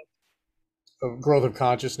growth of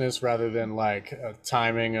consciousness rather than like a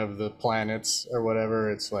timing of the planets or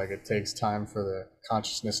whatever. It's like it takes time for the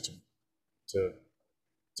consciousness to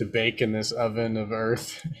bake in this oven of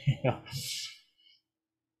earth. Yeah,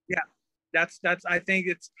 that's I think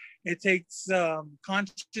it takes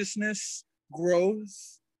consciousness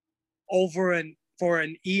growth for an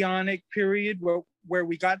eonic period where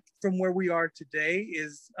we got from where we are today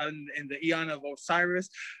is in the Eon of Osiris.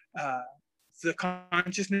 The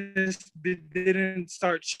consciousness didn't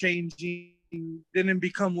start changing, didn't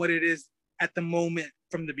become what it is at the moment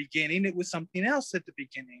from the beginning. It was something else at the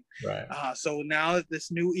beginning. Right. So now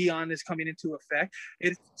this new Eon is coming into effect.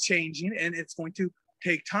 It's changing, and it's going to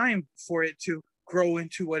take time for it to grow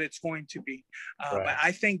into what it's going to be. But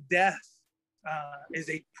I think death is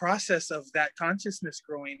a process of that consciousness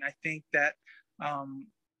growing. I think that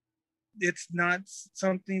it's not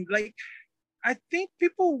something like, I think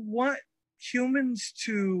people want humans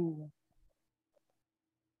to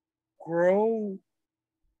grow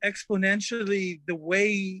exponentially the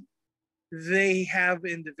way they have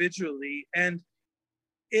individually, and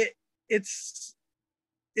it's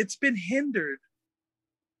been hindered.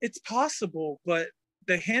 It's possible, but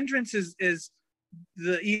the hindrance is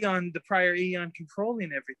the prior Eon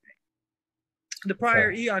controlling everything. The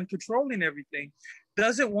prior Eon controlling everything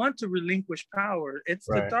doesn't want to relinquish power. It's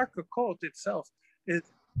the dark occult itself. It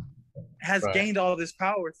has gained all this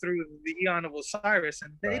power through the Eon of Osiris,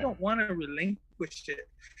 and they don't want to relinquish it.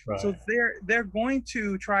 So they're going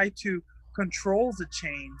to try to control the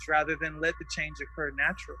change rather than let the change occur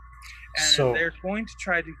naturally. And they're going to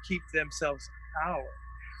try to keep themselves in power.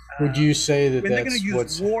 Would you say that they're going to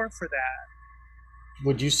use war for that?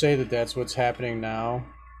 Would you say that that's what's happening now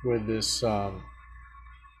with this?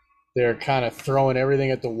 They're kind of throwing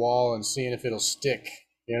everything at the wall and seeing if it'll stick.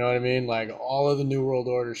 You know what I mean? Like all of the New World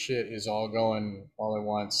Order shit is all going all at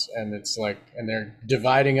once, and it's like, and they're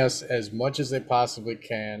dividing us as much as they possibly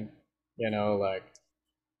can. You know, like,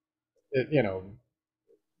 you know,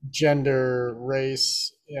 gender,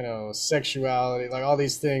 race, you know, sexuality, like all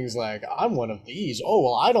these things. Like, I'm one of these. Oh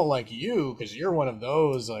well, I don't like you because you're one of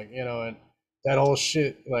those. Like, you know, and that whole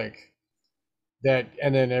shit, like that,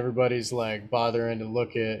 and then everybody's like bothering to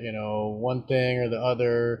look at, you know, one thing or the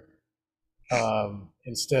other.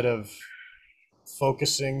 Instead of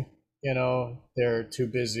focusing, you know, they're too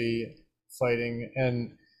busy fighting,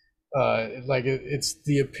 and like it's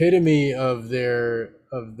the epitome of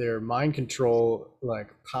their mind control, like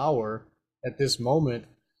power at this moment,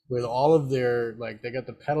 with all of their, like, they got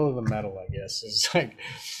the pedal to the metal, I guess. It's like,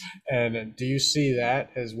 and do you see that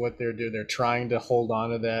as what they're doing? They're trying to hold on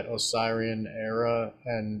to that Osirian era,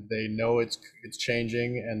 and they know it's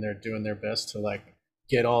changing, and they're doing their best to like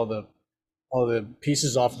get all the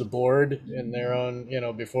pieces off the board in their own, you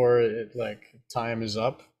know, before it, like, time is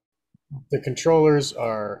up. The controllers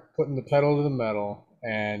are putting the pedal to the metal,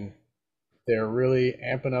 and they're really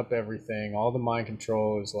amping up everything. All the mind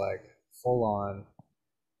control is like full on.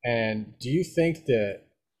 And do you think that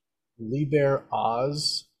Liber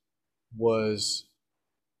Oz was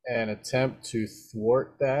an attempt to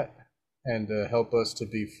thwart that and to help us to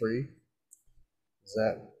be free?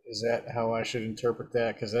 Is that how I should interpret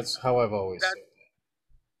that? Because that's how I've always seen it.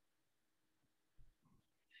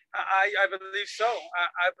 I believe so.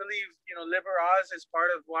 I believe, you know, Liber Oz is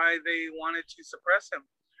part of why they wanted to suppress him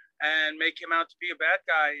and make him out to be a bad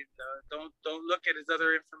guy. Don't look at his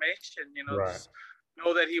other information. You know, just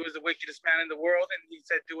know that he was the wickedest man in the world, and he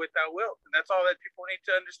said, "Do what thou wilt." And that's all that people need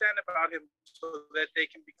to understand about him, so that they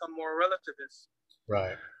can become more relativists.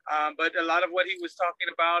 Right. But a lot of what he was talking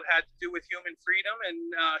about had to do with human freedom and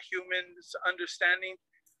humans understanding.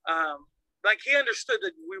 Like, he understood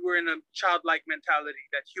that we were in a childlike mentality,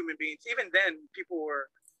 that human beings, even then, people were,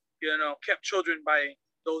 you know, kept children by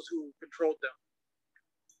those who controlled them.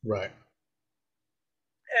 Right.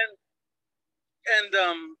 And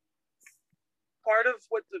part of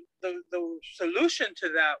what the solution to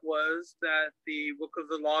that was that the Book of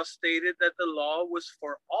the Law stated that the law was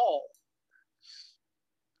for all.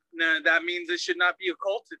 Now, that means it should not be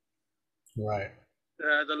occulted. Right.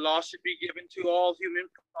 The law should be given to all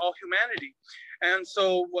humanity. And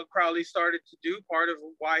so what Crowley started to do, part of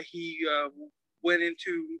why he went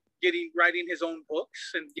into writing his own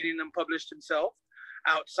books and getting them published himself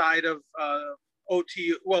outside of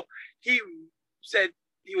OTO. Well, he said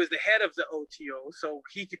he was the head of the OTO, so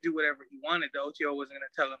he could do whatever he wanted. The OTO wasn't going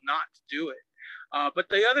to tell him not to do it. But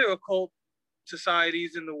the other occult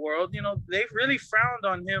societies in the world, you know, they've really frowned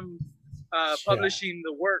on him publishing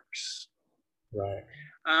the works. Right.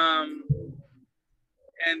 And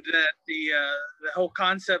that the whole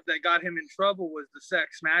concept that got him in trouble was the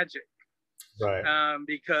sex magic. Right.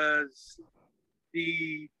 Because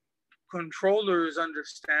the controllers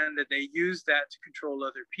understand that they use that to control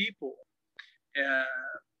other people.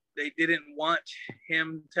 They didn't want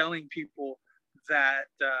him telling people that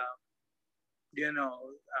you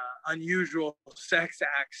know, unusual sex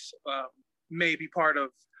acts may be part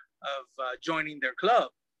of joining their club.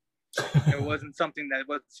 It wasn't something that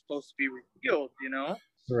was supposed to be revealed, you know.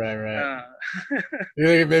 Right. You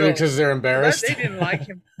think maybe because they're embarrassed? They didn't like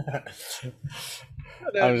him.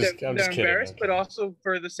 I'm just kidding. Embarrassed, but also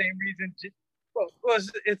for the same reason.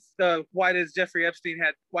 Why did Jeffrey Epstein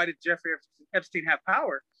have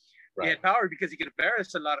power? Right. He had power because he could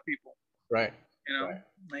embarrass a lot of people. Right. You know,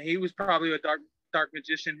 he was probably a dark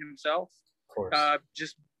magician himself. Of course.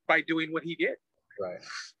 Just by doing what he did. Right.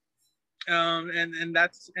 And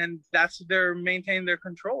that's their maintain their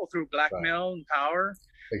control through blackmail and power.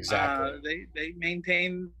 Exactly. They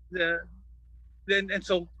maintain and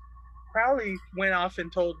so Crowley went off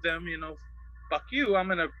and told them, you know, fuck you, I'm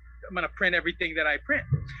gonna print everything that I print.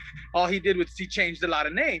 All he did was he changed a lot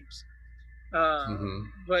of names.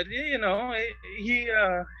 But you know, he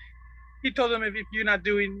told them, if you're not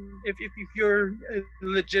doing, if you're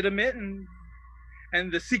legitimate and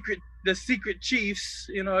the secret the secret chiefs,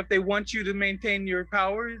 if they want you to maintain your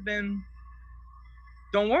power, then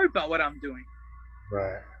don't worry about what I'm doing.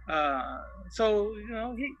 Right. So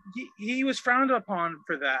he was frowned upon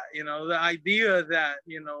for that. The idea that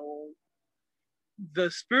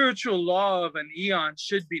the spiritual law of an eon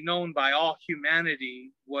should be known by all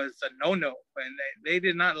humanity was a no-no, and they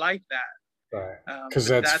did not like that. Right. Because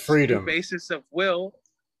that's freedom. The basis of will.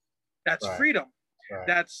 That's right. freedom. Right.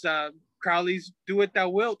 That's Crowley's "do it thou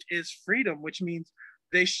wilt" is freedom, which means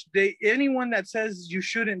anyone that says you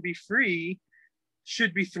shouldn't be free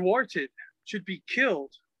should be thwarted, should be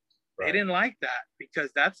killed. Right. They didn't like that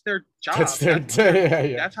because that's their job.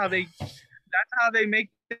 That's how they make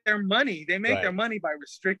their money. They make their money by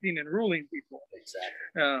restricting and ruling people.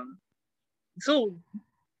 Exactly. So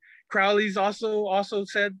Crowley's also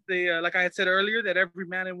said like I had said earlier, that every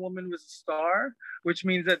man and woman was a star, which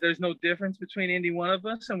means that there's no difference between any one of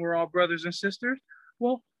us and we're all brothers and sisters.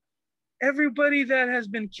 Well, everybody that has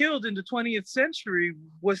been killed in the 20th century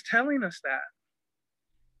was telling us that.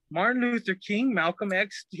 Martin Luther King, Malcolm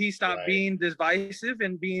X, he stopped being divisive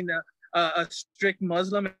and being a strict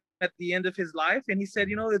Muslim at the end of his life. And he said,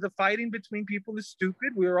 the fighting between people is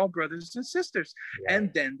stupid. We're all brothers and sisters. Right.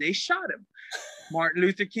 And then they shot him. Martin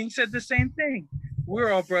Luther King said the same thing.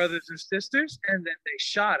 We're all brothers and sisters. And then they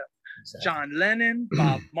shot him. Exactly. John Lennon,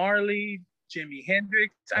 Bob Marley, Jimi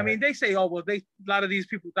Hendrix. I mean, they say, a lot of these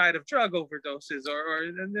people died of drug overdoses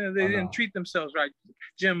or they didn't treat themselves right.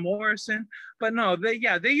 Jim Morrison. But no, they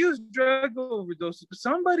used drug overdoses.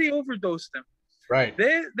 Somebody overdosed them. Right.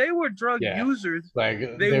 They were drug users.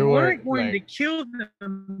 Like they weren't going to kill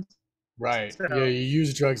them. Right. Yeah, you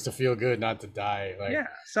use drugs to feel good, not to die. Like,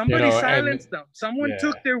 somebody silenced them. Someone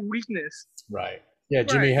took their weakness. Right. Yeah,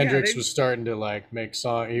 Jimi Hendrix was starting to make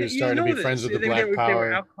songs. He was starting to be friends with the Black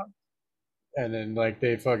Power. And then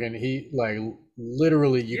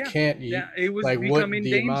literally you can't eat. It was the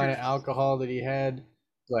dangerous. amount of alcohol that he had,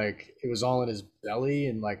 it was all in his belly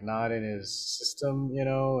and not in his system,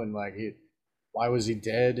 and why was he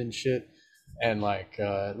dead and shit? And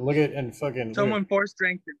someone force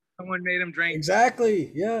drank him. Someone made him drink.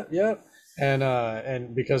 Exactly. Yeah.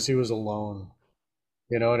 And because he was alone,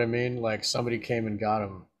 you know what I mean? Somebody came and got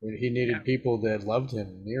him. He needed people that loved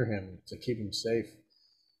him near him to keep him safe.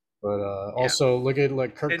 But also look at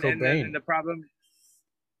Kurt Cobain. And the problem.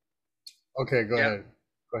 Okay, go ahead.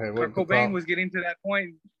 Kurt Cobain was getting to that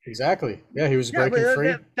point. Exactly. Yeah, he was breaking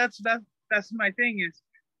free. That's my thing is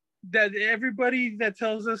that everybody that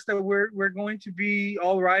tells us that we're going to be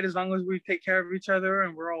all right as long as we take care of each other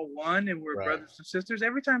and we're all one and we're brothers and sisters.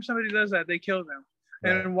 Every time somebody does that, they kill them.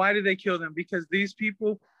 Right. And why do they kill them? Because these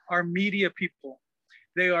people are media people.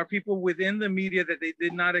 They are people within the media that they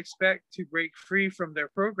did not expect to break free from their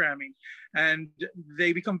programming. And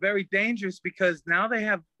they become very dangerous because now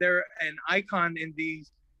they're an icon in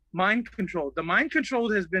these mind control. The mind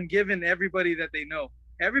control has been given everybody that they know.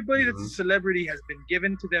 Everybody that's a celebrity has been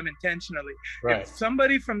given to them intentionally. Right. If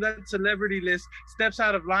somebody from that celebrity list steps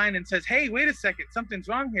out of line and says, hey, wait a second, something's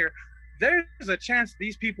wrong here, there's a chance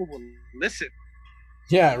these people will listen.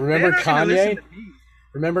 Yeah, remember Kanye?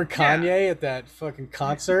 Remember Kanye at that fucking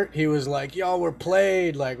concert? He was like, y'all were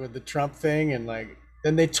played, with the Trump thing, and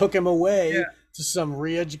then they took him away to some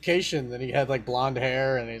re-education. Then he had blonde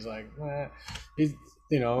hair, and he's like, he's,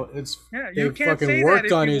 they fucking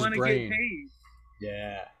worked on his brain.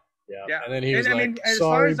 Yeah. And then he was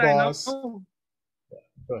sorry, boss. Go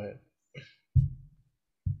ahead.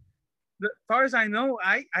 As far as I know,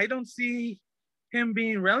 I don't see him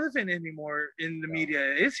being relevant anymore in the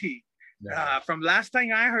media, is he? No. From last time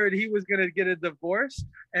I heard, he was gonna get a divorce,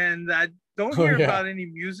 and I don't hear about any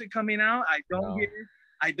music coming out. I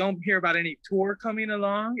don't hear about any tour coming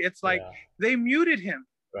along. It's they muted him.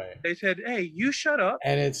 Right. They said, "Hey, you shut up."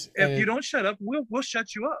 And if you don't shut up, we'll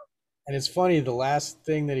shut you up. And it's funny. The last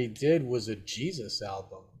thing that he did was a Jesus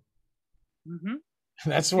album. Mm-hmm.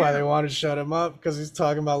 That's why they wanted to shut him up, because he's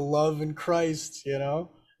talking about love in Christ.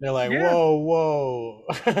 They're like, whoa.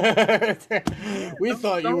 We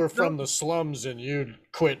thought you were from the slums and you'd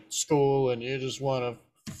quit school and you just want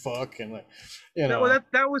to fuck and Well,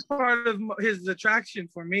 that was part of his attraction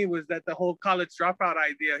for me, was that the whole college dropout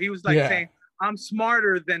idea. He was saying, I'm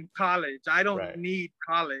smarter than college. I don't need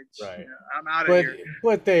college. Right. I'm out of here.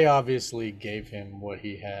 But they obviously gave him what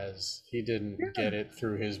he has. He didn't get it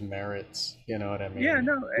through his merits. You know what I mean? Yeah,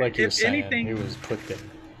 no. Like you're saying, he was put there.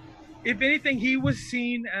 If anything, he was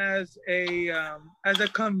seen as a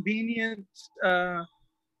convenient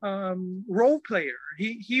role player.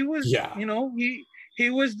 He was, he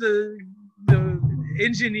was the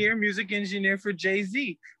music engineer for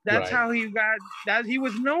Jay-Z. That's Right. how he got that. He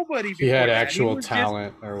was nobody He before had that. actual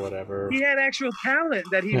talent or whatever. He had actual talent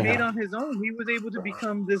that he made Yeah. on his own. He was able to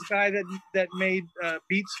become this guy that made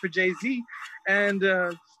beats for Jay-Z, and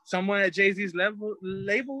someone at Jay-Z's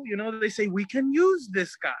label, you know, they say we can use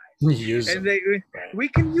this guy, Use and him. we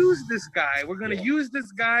can use this guy. We're gonna Yeah. use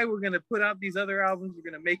this guy. We're gonna put out these other albums. We're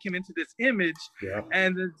gonna make him into this image. Yeah.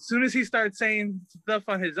 And as soon as he starts saying stuff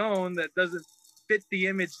on his own that doesn't fit the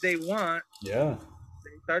image they want, Yeah.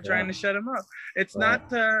 they start trying to shut him up. It's Right.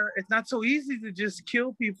 not so easy to just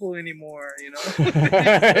kill people anymore, you know.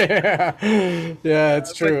 Yeah,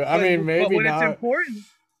 it's true. I mean, maybe but when not.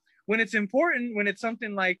 it's important, when it's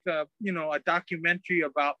something like you know, a documentary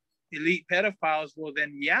about elite pedophiles, well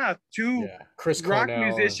then two Chris rock Cornell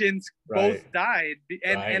musicians both died,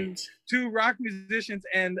 and two rock musicians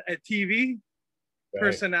and a TV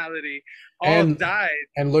personality all died.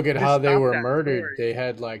 And look at how they were murdered. Story. They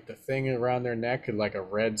had like the thing around their neck and like a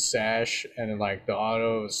red sash and like the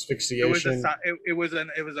auto asphyxiation. It was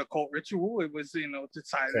a cult ritual. It was, you know, to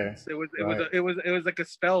silence. Okay. It was like a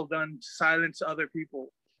spell done to silence other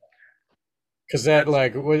people. Because that,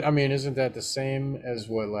 like, I mean, isn't that the same as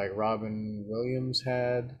what like Robin Williams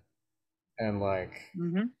had, and like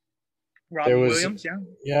Robin Williams,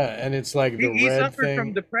 yeah, and it's like he red suffered thing.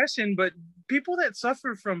 from depression, but people that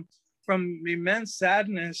suffer from immense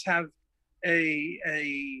sadness have a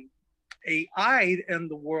eye in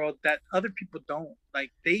the world that other people don't.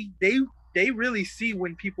 Like they really see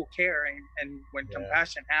when people care and when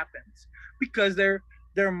compassion happens, because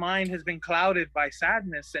their mind has been clouded by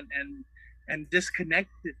sadness and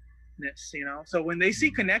disconnectedness, you know. So when they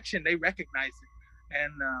see connection, they recognize it.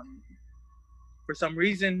 And for some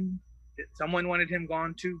reason, someone wanted him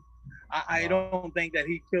gone too. I don't think that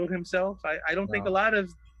he killed himself. I don't think a lot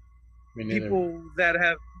of people that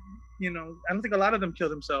have, you know, I don't think a lot of them kill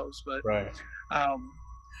themselves, but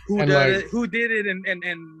who did it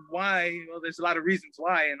and why? Well, there's a lot of reasons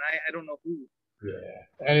why, and I don't know who.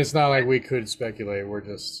 Yeah, and it's not like we could speculate. We're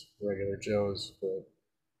just regular Joes, but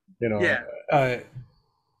you know,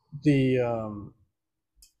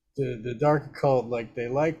 the dark occult, like they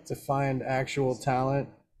like to find actual talent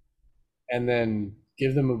and then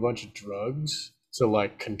give them a bunch of drugs to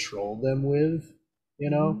like control them with, you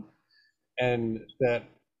know, and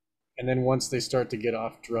then once they start to get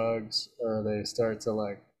off drugs, or they start to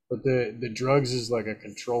like, but the drugs is like a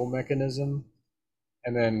control mechanism,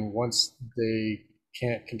 and then once they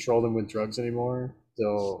can't control them with drugs anymore,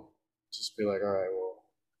 they'll just be like, all right, well,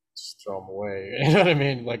 just throw them away. You know what I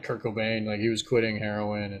mean? Like Kurt Cobain, like he was quitting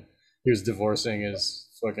heroin and he was divorcing his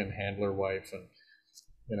fucking handler wife, and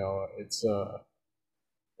you know, it's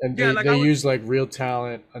and they use like real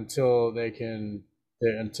talent until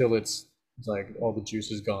until it's like all the juice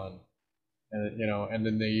is gone, and you know, and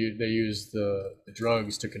then they use the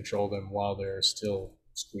drugs to control them while they're still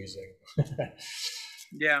squeezing.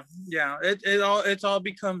 It all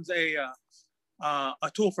becomes a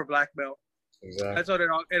tool for blackmail. Exactly. That's what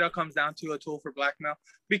it all comes down to, a tool for blackmail,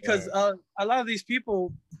 because a lot of these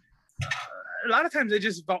people, a lot of times they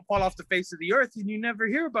just fall off the face of the earth, and you never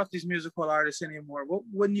hear about these musical artists anymore. Well,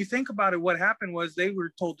 when you think about it, what happened was they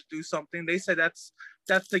were told to do something. They said that's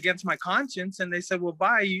against my conscience, and they said, well,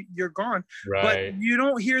 bye, you're gone. Right. But you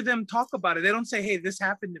don't hear them talk about it. They don't say, hey, this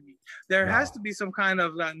happened to me. There has to be some kind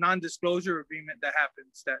of non-disclosure agreement that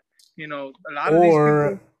happens, that, you know, a lot of these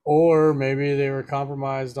people, or maybe they were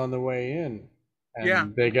compromised on the way in,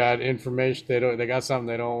 and they got information they got something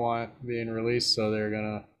they don't want being released, so they're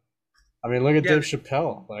gonna. I mean, look at Dave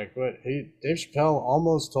Chappelle. Like, Dave Chappelle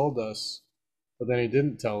almost told us, but then he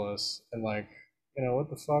didn't tell us. And like, you know, what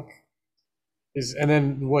the fuck is? And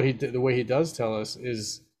then the way he does tell us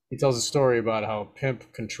is he tells a story about how a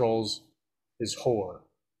pimp controls his whore,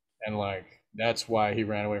 and like that's why he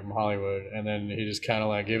ran away from Hollywood. And then he just kind of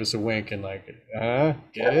like gave us a wink and like,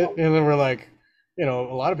 get it? And then we're like, you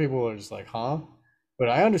know, a lot of people are just like, huh? But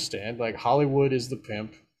I understand. Like, Hollywood is the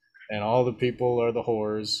pimp, and all the people are the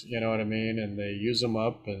whores, you know what I mean? And they use them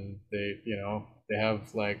up, and they, you know, they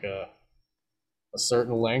have like a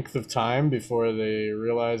certain length of time before they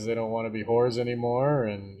realize they don't want to be whores anymore.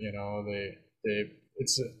 And, you know,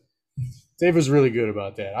 Dave was really good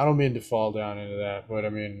about that. I don't mean to fall down into that, but I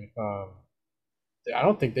mean, I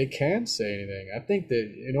don't think they can say anything. I think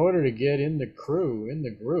that in order to get in the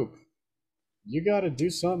group, you got to do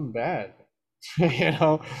something bad. You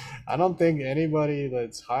know, I don't think anybody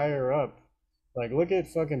that's higher up, like look at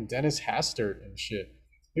fucking Dennis Hastert and shit.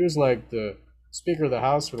 He was like the Speaker of the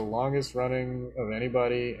House for the longest running of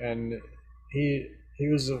anybody, and he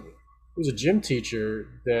was was a gym teacher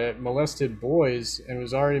that molested boys and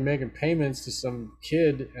was already making payments to some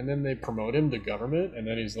kid, and then they promote him to government, and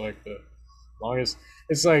then he's like the longest.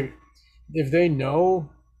 It's like if they know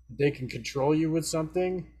they can control you with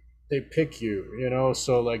something, they pick you, you know.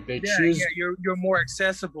 So like they Yeah, choose yeah, you're more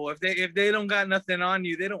accessible. If they don't got nothing on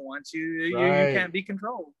you, they don't want you. You right, can't be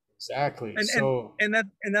controlled. exactly. And and So and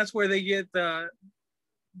that's where they get the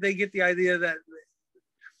idea that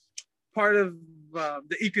part of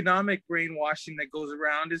the economic brainwashing that goes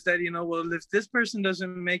around is that, well, if this person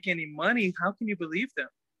doesn't make any money, how can you believe them?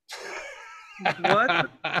 What?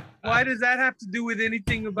 Why does that have to do with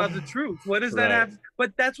anything about the truth? What does that right. have?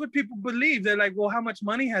 But that's what people believe. They're like, well, how much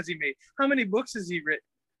money has he made? How many books has he written?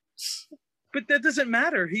 But that doesn't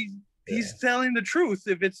matter. He's telling the truth.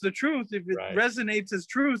 If it's the truth, if it Right. resonates as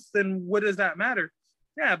truth, then what does that matter?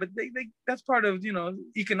 Yeah, but they that's part of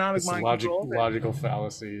economic It's mind control. logical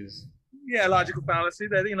fallacies. Yeah, logical fallacy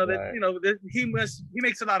that Right. that he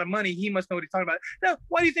makes a lot of money. He must know what he's talking about. Now,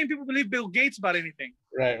 why do you think people believe Bill Gates about anything?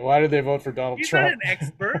 Right. Why did they vote for Donald He's not Trump? an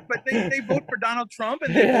expert, but they vote for Donald Trump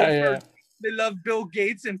and they Yeah, vote yeah. for they love Bill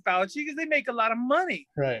Gates and Fauci because they make a lot of money.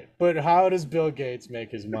 Right. But how does Bill Gates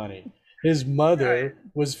make his money? His mother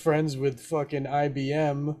was friends with fucking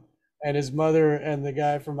IBM, and his mother and the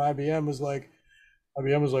guy from IBM was like,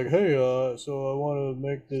 hey, so I want to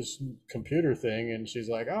make this computer thing, and she's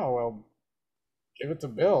like, oh well, give it to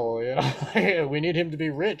Bill. You know, we need him to be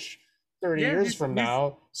rich 30 Yeah, years from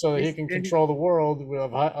now so that he can he's control the world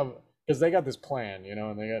because they got this plan, you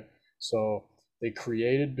know, and they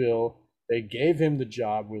created Bill. They gave him the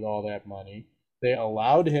job with all that money. They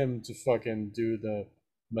allowed him to fucking do the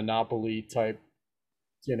monopoly type,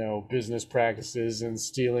 you know, business practices and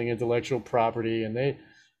stealing intellectual property, and they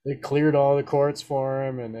cleared all the courts for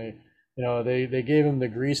him, and they gave him the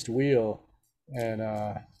greased wheel, and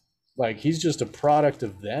like he's just a product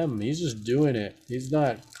of them. He's just doing it. He's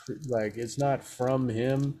not like it's not from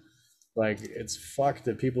him. Like it's fucked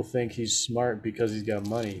that people think he's smart because he's got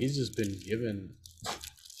money. He's just been given,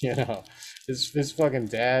 you know, his fucking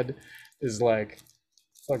dad is like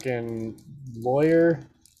fucking lawyer.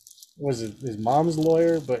 Was it his mom's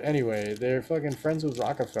lawyer? But anyway, they're fucking friends with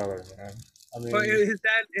Rockefeller, man. I but mean,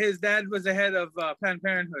 his dad was the head of Planned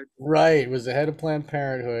Parenthood. right, was the head of Planned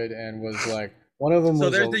Parenthood and was like one of them So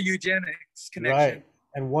was there's a, the eugenics connection. right,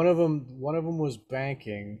 and one of them was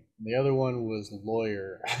banking, the other one was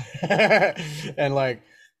lawyer, and like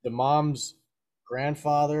the mom's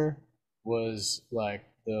grandfather was like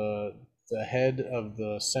the head of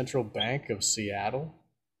the Central Bank of Seattle,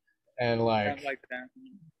 and Something like that.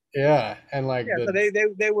 yeah, and like Yeah, so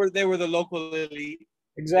they were the local elite.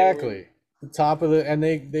 exactly the top of the, and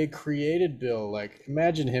they created Bill. Like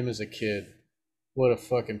imagine him as a kid. What a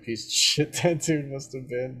fucking piece of shit that dude must have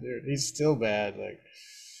been, dude. He's still bad. Like,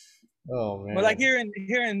 oh man. But like here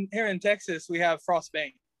in Texas, we have Frost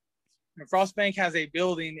Bank. And Frost Bank has a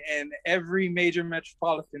building in every major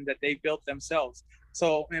metropolitan that they built themselves.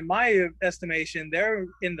 So in my estimation, they're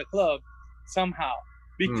in the club somehow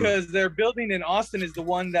because their building in Austin is the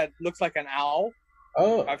one that looks like an owl.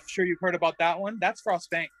 Oh, I'm sure you've heard about that one. That's Frost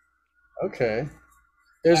Bank. okay.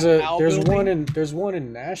 That owl building? There's one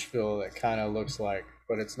in Nashville that kind of looks like,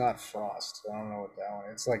 but it's not Frost. I don't know what that one.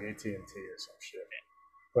 It's like AT&T or some shit.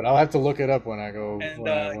 But I'll have to look it up when I go And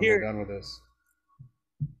when we're done with this.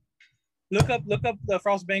 Look up the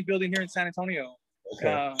Frost Bank building here in San Antonio.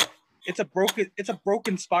 Okay. It's a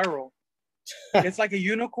broken spiral. It's like a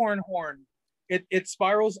unicorn horn. It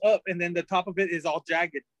spirals up and then the top of it is all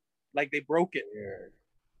jagged, like they broke it.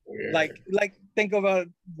 Weird. Like think of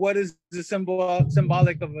what is the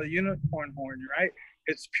symbolic of a unicorn horn, right?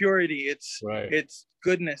 It's purity, it's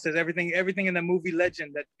goodness, there's everything in the movie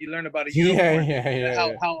Legend that you learn about a unicorn.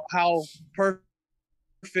 How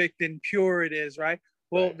perfect and pure it is, right?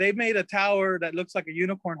 Well, they made a tower that looks like a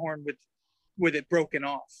unicorn horn with it broken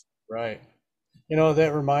off. Right. You know,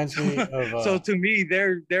 that reminds me of so to me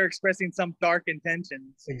they're expressing some dark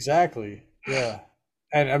intentions. Exactly. Yeah.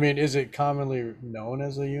 And I mean, is it commonly known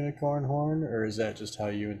as a unicorn horn, or is that just how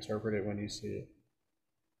you interpret it when you see it?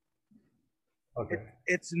 Okay.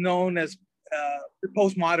 It's known as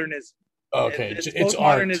postmodernism. Okay. It's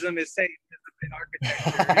art. postmodernism is Satanism in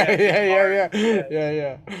architecture.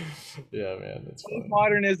 Yeah, man. That's funny.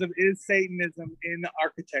 Postmodernism is Satanism in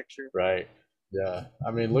architecture. Right. Yeah.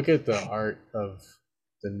 I mean, look at the art of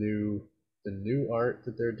the new art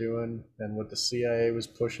that they're doing and what the CIA was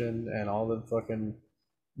pushing and all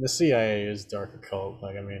the CIA is dark occult.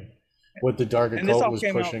 Like, I mean, what the dark occult was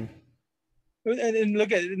pushing. And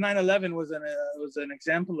look at 9/11 was an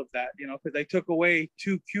example of that, because they took away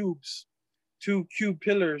two cube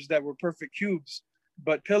pillars that were perfect cubes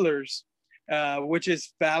but pillars, which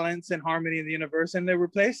is balance and harmony in the universe, and they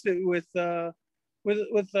replaced it with the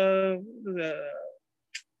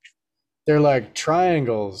They're like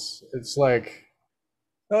triangles. It's like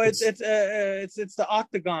oh, it's the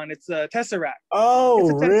octagon. It's a tesseract. oh, It's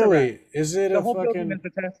a tesseract. really? Is it The a whole building fucking? is a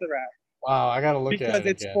tesseract Wow, I gotta look because at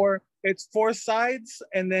it again. it's four sides,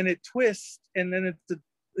 and then it twists, and then it's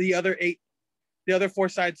the other four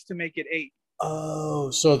sides to make it 8.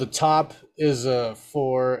 Oh, so the top is a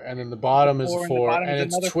 4, and then the bottom is a and the 4, bottom and is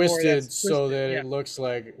it's another 4 twisted that's so twisted, that yeah. it looks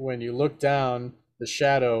like when you look down, the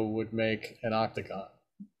shadow would make an octagon.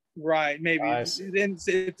 Right, maybe. I see.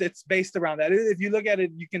 It's based around that. If you look at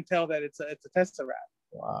it, you can tell that it's a tesseract.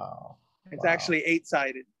 Wow. It's Wow. actually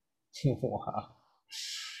 8-sided. Wow.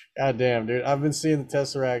 God damn, dude. I've been seeing the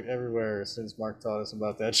Tesseract everywhere since Mark taught us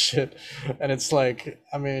about that shit. And it's like,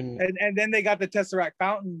 I mean, And then they got the tesseract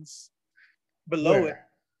fountains below it. where?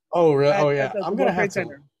 Oh, really? At- Oh, at yeah. the I'm World gonna have Trade to,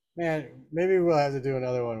 Center. man, maybe we'll have to do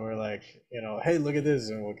another one where, like, you know, hey, look at this,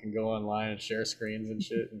 and we can go online and share screens and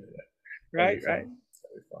shit. And that'd be Right, fun. right.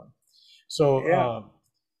 That'd be fun. So, Yeah.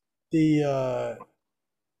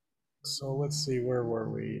 so let's see, where were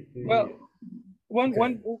we? Well, one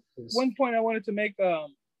Please. point I wanted to make,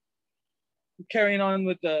 carrying on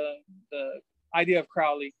with the idea of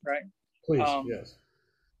Crowley, right? Please, yes.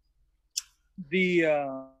 The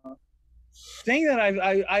thing that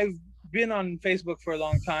I've been on Facebook for a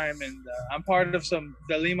long time, and I'm part of some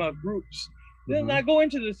Thelema groups. Then I go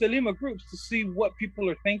into the Thelema groups to see what people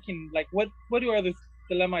are thinking, like what are other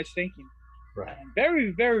Thelemites thinking. Right. And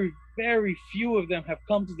very, very, very few of them have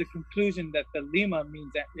come to the conclusion that Thelema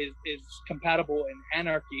means that is compatible in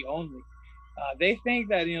anarchy only. They think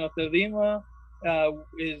that, you know, Thelema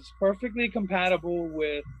is perfectly compatible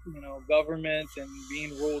with, you know, government and being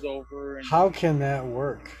ruled over. And how can that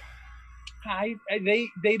work? They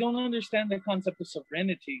don't understand the concept of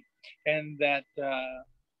sovereignty, and that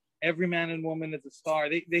every man and woman is a star.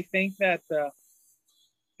 They think that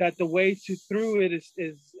that the way through it is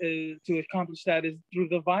to accomplish that is through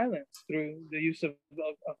the violence, through the use of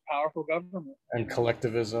powerful government and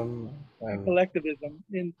collectivism and collectivism,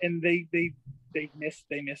 and they missed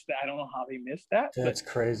that. I don't know how they missed that. That's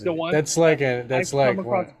crazy. The one that's like come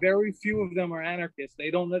across very few of them are anarchists. They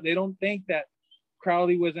don't think that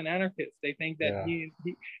Crowley was an anarchist. They think that he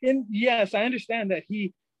and yes, I understand that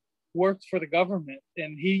he worked for the government,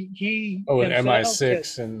 and he with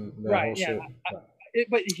MI6 and the whole shit.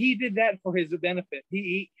 But he did that for his benefit.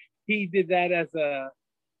 He did that as a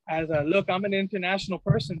look, I'm an international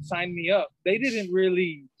person, sign me up. They didn't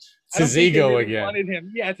really. It's his ego again. Wanted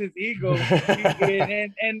him. Yeah, it's his ego,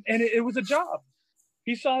 and it was a job.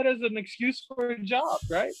 He saw it as an excuse for a job,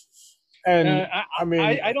 right? And I mean,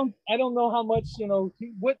 I don't know how much, you know,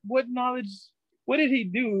 what knowledge, what did he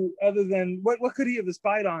do other than what could he have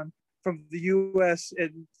spied on from the U.S.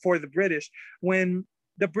 and for the British when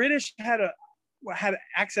the British had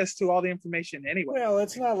access to all the information anyway? Well,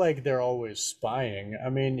 it's not like they're always spying. I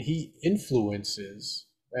mean, he influences,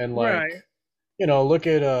 and like, you know, look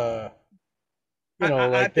at you know,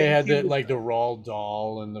 like they had the like the Roald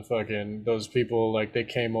Dahl and the fucking those people, like they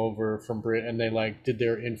came over from Britain and they like did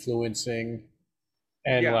their influencing,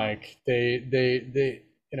 and like they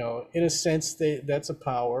you know, in a sense that's a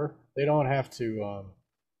power. They don't have to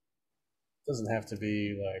doesn't have to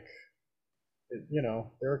be like, you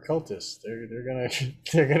know, they're occultists.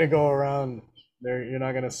 They're gonna go around. You're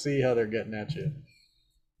not gonna see how they're getting at you.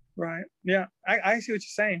 Right. Yeah. I see what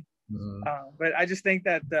you're saying. But I just think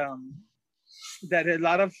that that a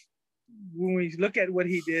lot of, when we look at what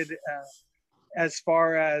he did as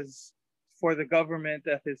far as for the government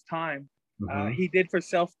of his time, he did for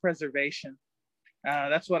self-preservation.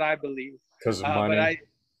 That's what I believe. Because of money.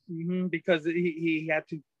 But because he had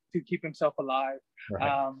to keep himself alive.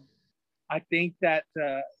 Right. I think that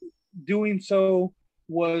doing so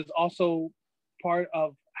was also part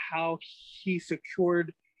of how he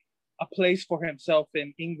secured a place for himself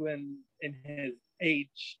in England in his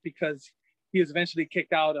age, because he was eventually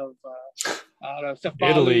kicked out of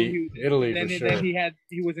Cefalu. Italy. Then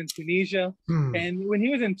he was in Tunisia, and when he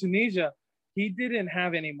was in Tunisia, he didn't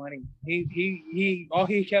have any money. He all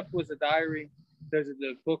he kept was a diary. There's a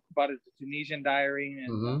book about it, the Tunisian diary,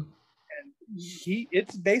 and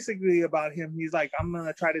it's basically about him. He's like, I'm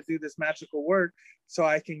gonna try to do this magical work so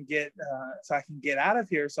I can get out of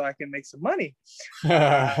here, so I can make some money.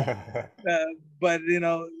 But you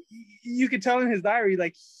know, you could tell in his diary,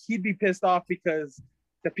 like, he'd be pissed off because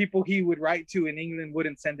the people he would write to in England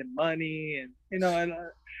wouldn't send him money, and you know, and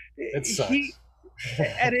it sucks. He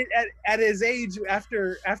at his age,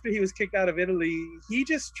 after he was kicked out of Italy, he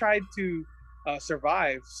just tried to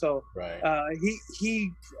survive. So Right.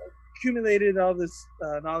 he accumulated all this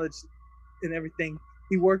knowledge and everything.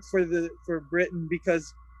 He worked for Britain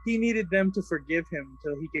because he needed them to forgive him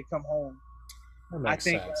till he could come home. That I makes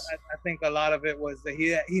think sense. I think a lot of it was that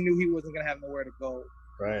he knew he wasn't gonna have nowhere to go.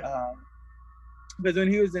 Right. Because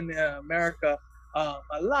when he was in America,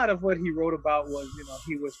 a lot of what he wrote about was,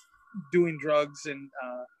 he was doing drugs and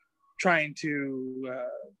trying to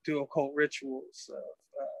do occult rituals.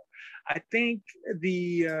 I think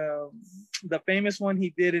the famous one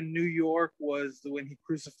he did in New York was when he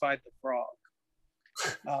crucified the frog.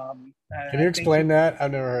 Can you explain that?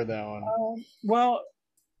 I've never heard that one. Well,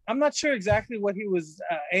 I'm not sure exactly what he was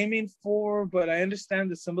aiming for, but I understand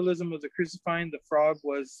the symbolism of the crucifying the frog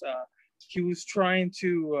was he was trying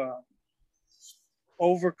to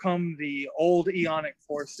overcome the old Eonic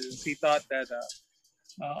forces. He thought that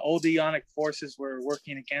old Eonic forces were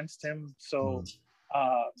working against him. So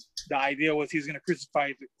the idea was he was going to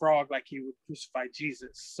crucify the frog like he would crucify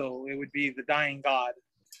Jesus. So it would be the dying God.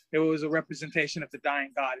 It was a representation of the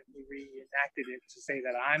dying God, and he reenacted it to say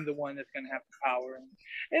that I'm the one that's going to have the power.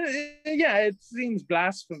 And yeah, it seems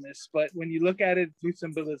blasphemous, but when you look at it through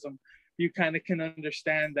symbolism, you kind of can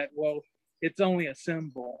understand that, well, it's only a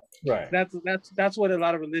symbol. Right. That's what a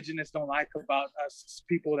lot of religionists don't like about us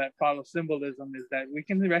people that follow symbolism, is that we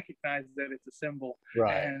can recognize that it's a symbol,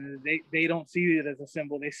 Right. and they don't see it as a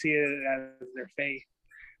symbol; they see it as their faith.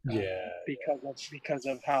 Yeah. Because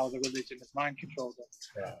of how the religion is mind controlled them.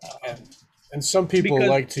 Yeah. And some people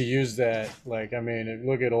like to use that, like, I mean,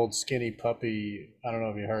 look at Old Skinny Puppy. I don't know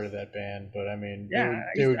if you heard of that band, but I mean, yeah,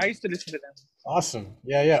 I used to listen to them. Awesome.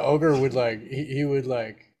 Yeah. Ogre would he would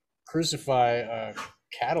crucify a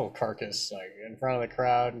cattle carcass like in front of the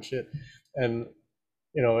crowd and shit, and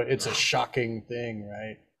it's a shocking thing,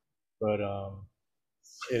 right? But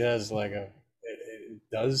it has it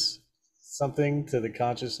does something to the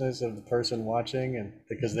consciousness of the person watching, and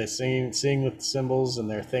because they're seeing with the symbols and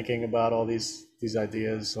they're thinking about all these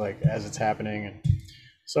ideas as it's happening, and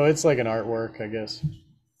so it's like an artwork, I guess,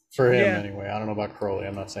 for him anyway. I don't know about Crowley.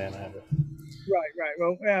 I'm not saying that, but right.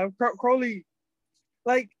 Well, yeah, Crowley,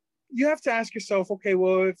 you have to ask yourself, okay,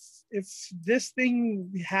 well, if this thing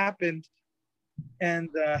happened, and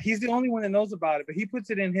he's the only one that knows about it, but he puts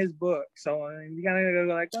it in his book, so you gotta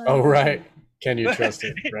go like, oh, right. Can you trust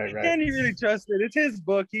it? Right. Can you really trust it? It's his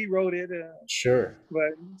book. He wrote it. Sure.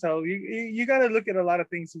 But so you got to look at a lot of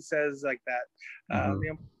things he says like that.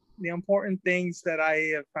 The important things that I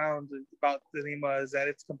have found about Thelema is that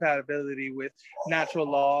it's compatibility with natural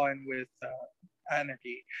law and with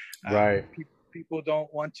anarchy. Right. People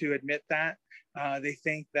don't want to admit that. They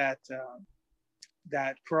think that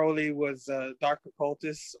Crowley was a dark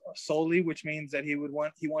occultist solely, which means that he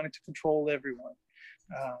wanted to control everyone.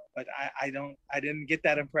 But I didn't get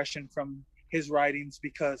that impression from his writings,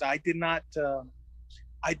 because I did not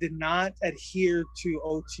adhere to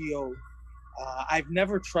OTO. I've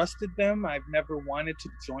never trusted them. I've never wanted to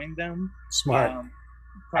join them. Smart.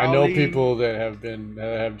 Crowley, I know people that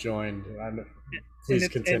have joined. Please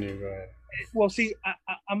continue. Go ahead. Well, see,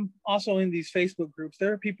 I'm also in these Facebook groups.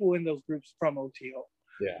 There are people in those groups from OTO.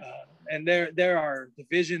 Yeah. And there are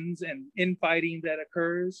divisions and infighting that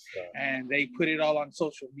occurs, and they put it all on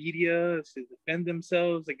social media to defend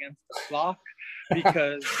themselves against the flock,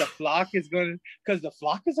 because the flock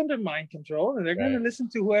is under mind control, and they're going to listen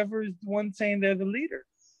to whoever is the one saying they're the leader.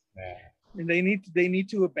 Yeah. And they need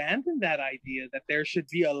to abandon that idea that there should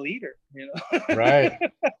be a leader. Right.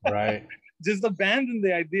 Just abandon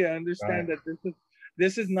the idea. Understand that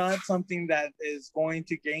this is not something that is going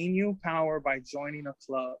to gain you power by joining a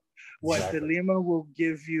club. What Thelema will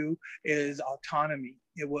give you is autonomy.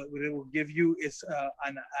 What it will give you is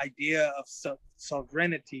an idea of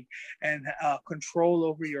sovereignty and control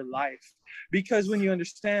over your life. Because when you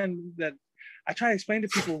understand that, I try to explain to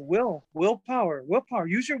people, willpower,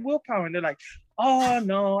 use your willpower. And they're like, oh,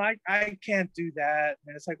 no, I can't do that.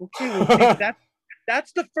 And it's like, okay, well,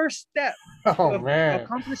 that's the first step of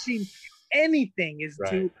accomplishing anything is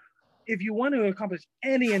to, if you want to accomplish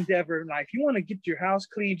any endeavor in life, you want to get your house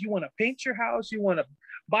cleaned, you want to paint your house, you want to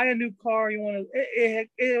buy a new car,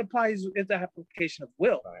 it applies, it's an application of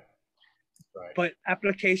will. Right. But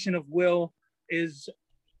application of will is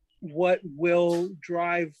what will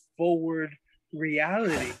drive forward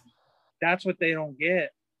reality. That's what they don't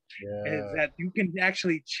get. Is that you can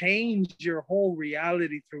actually change your whole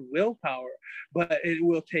reality through willpower, but it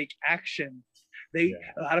will take action. A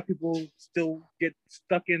lot of people still get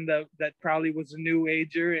stuck in that Crowley was a New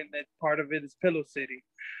Ager, and that part of it is pillow sitting.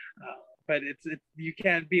 But you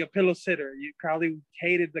can't be a pillow sitter. Crowley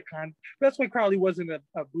hated that's why Crowley wasn't a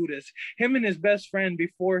Buddhist. Him and his best friend,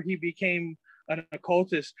 before he became an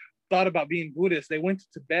occultist, thought about being Buddhist. They went to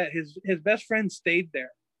Tibet. His best friend stayed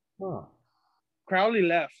there. Huh. Crowley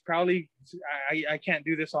left. Crowley, I can't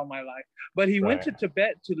do this all my life. But he went to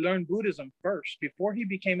Tibet to learn Buddhism first before he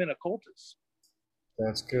became an occultist.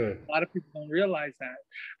 That's good. A lot of people don't realize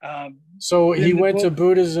that. So he went to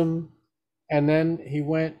Buddhism, and then he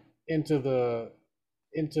went into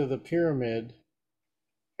the pyramid,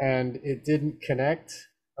 and it didn't connect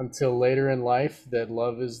until later in life that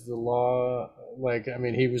love is the law. Like, I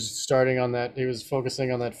mean, he was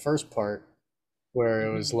focusing on that first part where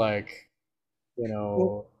it was like, you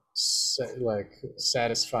know, like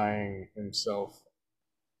satisfying himself.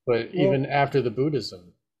 But even after the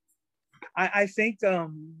Buddhism, I think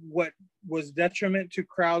what was detriment to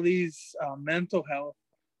Crowley's mental health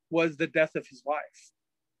was the death of his wife.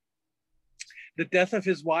 The death of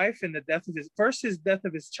his wife and the death of his death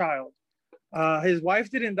of his child. His wife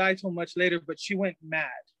didn't die till much later, but she went mad.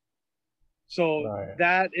 So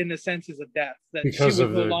that, in a sense, is a death. That because she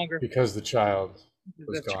was no longer, because the child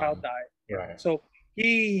was the gone. child died. Right. So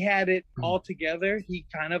he had it all together. He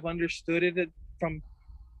kind of understood it from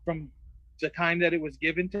the time that it was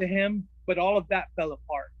given to him, but all of that fell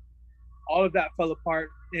apart. All of that fell apart,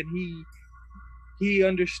 and he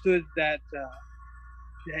understood that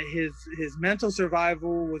his mental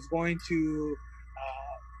survival was going to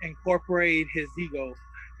incorporate his ego.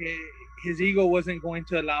 His ego wasn't going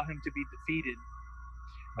to allow him to be defeated,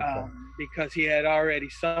 because he had already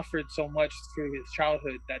suffered so much through his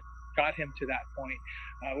childhood that got him to that point.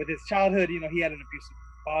 With his childhood, you know, he had an abusive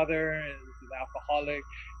father, he was an alcoholic.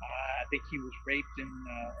 I think he was raped in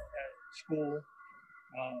school.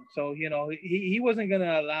 So, you know, he wasn't going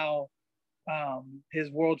to allow his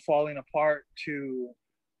world falling apart to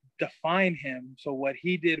define him. So what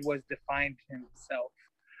he did was define himself.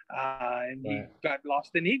 And he got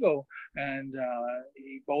lost in ego, and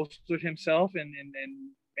he boasted himself and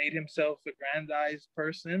made himself a grandized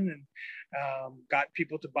person, and got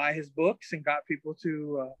people to buy his books and got people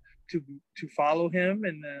to follow him,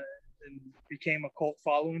 and became a cult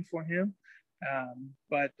following for him.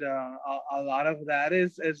 But a lot of that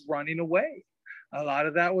is running away. A lot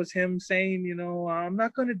of that was him saying, you know, I'm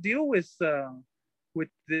not going to deal with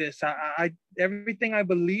this. I everything I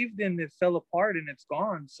believed in, it fell apart and it's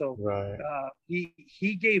gone. So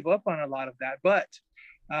he gave up on a lot of that, but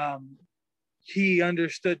he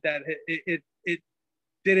understood that it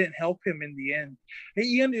didn't help him in the end.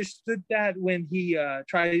 He understood that when he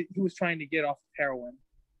was trying to get off heroin.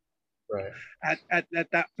 Right.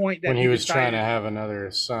 At that point, that when he was trying to have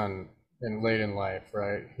another son late in life,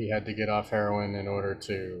 right? He had to get off heroin in order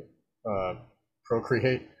to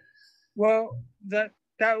procreate. Well, that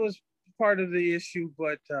was part of the issue,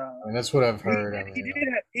 but I mean, that's what I've heard.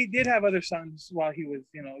 He did have other sons while he was,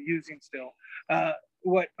 you know, using still.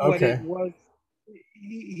 What it was,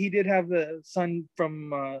 he did have the son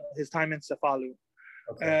from his time in Cefalu.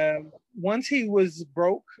 Once he was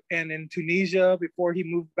broke and in Tunisia before he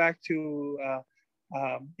moved back to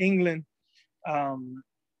England,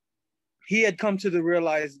 he had come to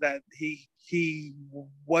realize that he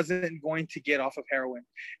wasn't going to get off of heroin,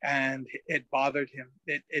 and it bothered him.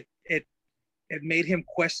 It made him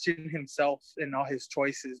question himself and all his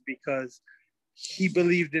choices, because he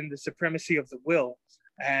believed in the supremacy of the will,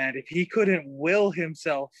 and if he couldn't will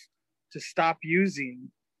himself to stop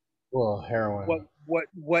using, well, heroin, what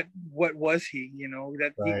was he? You know,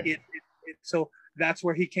 that so that's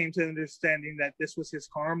where he came to understanding that this was his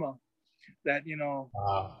karma. That, you know.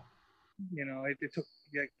 You know, it took,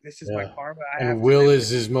 this is my karma. And will is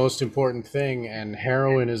his most important thing, and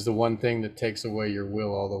heroin is the one thing that takes away your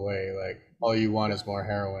will all the way. Like, all you want is more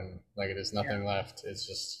heroin. Like, it is nothing left. It's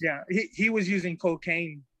just he was using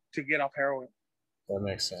cocaine to get off heroin. That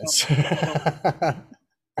makes sense.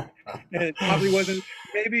 It probably wasn't.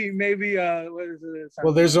 Maybe. What is it?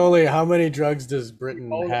 Well, there's only, how many drugs does Britain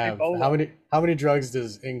have? Ebola. How many drugs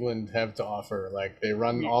does England have to offer? Like, they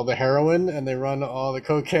run all the heroin and they run all the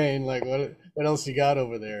cocaine. Like, what else you got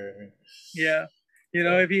over there? Yeah, you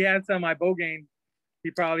know, if he had some ibogaine,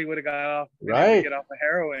 he probably would have got off. Get off the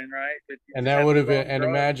heroin, right? But and that would have been. And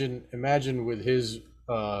imagine with his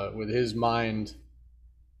mind.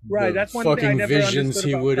 Right. That's one fucking thing I never visions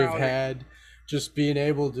he would have Crowley. had. Just being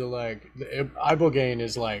able to, like, ibogaine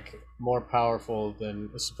is like more powerful than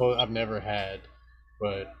I've never had,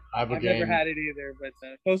 but ibogaine. I've never had it either, but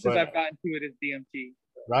the closest I've gotten to it is DMT.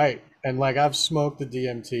 Right, and like, I've smoked the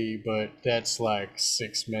DMT, but that's like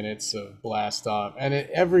 6 minutes of blast off, and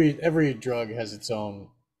every drug has its own.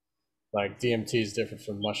 Like, DMT is different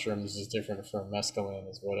from mushrooms, is different from mescaline,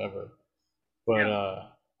 is whatever. But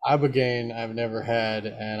ibogaine I've never had,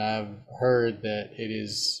 and I've heard that it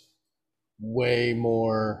is way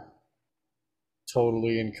more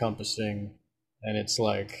totally encompassing, and it's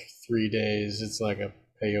like 3 days. It's like a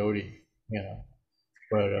peyote, you know,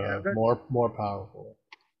 but Yeah, more powerful.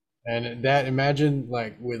 And that, imagine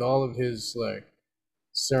like with all of his like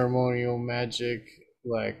ceremonial magic,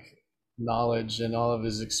 like knowledge and all of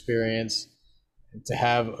his experience, to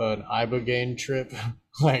have an ibogaine trip,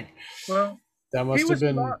 like well, that he must have was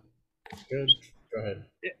been flawed. good. Go ahead.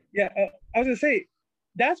 Yeah, I was gonna say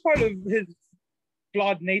that's part of his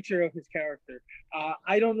flawed nature of his character.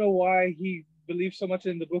 I don't know why he believes so much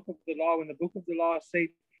in the Book of the Law when the Book of the Law say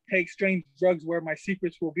take strange drugs where my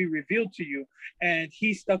secrets will be revealed to you, and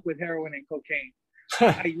he stuck with heroin and cocaine.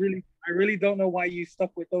 I really don't know why you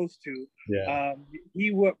stuck with those two. Yeah.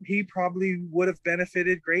 He probably would have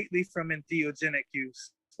benefited greatly from entheogenic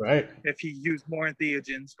use Right. if he used more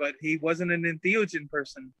entheogens, but he wasn't an entheogen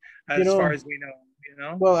person You as far know, as we know. You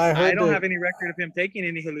know, well, I I heard don't that have any record of him taking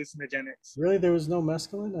any hallucinogenics. really there was no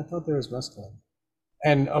mescaline. I thought there was mescaline.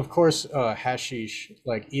 And of course, hashish,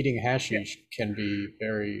 like eating Yeah, hashish, can be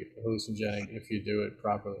very hallucinogenic if you do it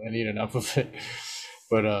properly and eat enough of it.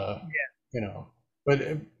 But yeah. you know, but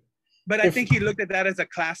But I if think he looked at that as a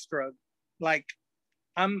class drug. Like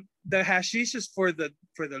I'm the hashish is for the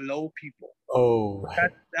low people. oh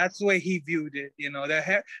right, That's the way he viewed it. You know,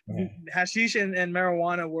 right. hashish and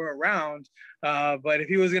marijuana were around, but if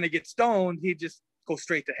he was gonna get stoned, he'd just go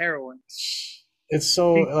straight to heroin. It's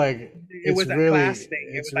so He, like it was a class thing.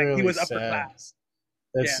 It it's was like he really was upper sad. class.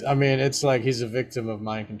 Yeah, That's, I mean, it's like he's a victim of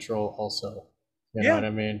mind control also. You know yeah, what I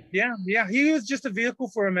mean? yeah. He was just a vehicle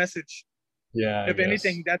for a message. Yeah, I If guess.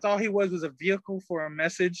 anything, that's all he was a vehicle for a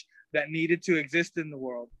message that needed to exist in the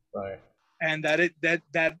world, Right, and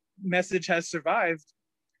that message has survived.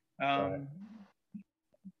 right. Um,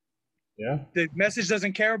 Yeah, the message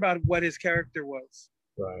doesn't care about what his character was.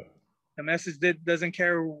 right, The message doesn't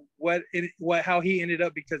care what how he ended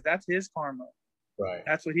up because that's his karma. right,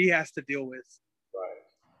 That's what he has to deal with. right.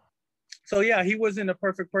 So yeah, he wasn't a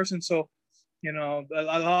perfect person. So you know,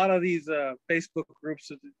 a lot of these Facebook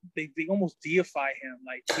groups they almost deify him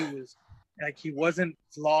like he wasn't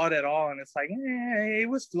flawed at all, and it's like he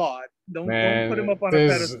was flawed. Don't put him Man, up on a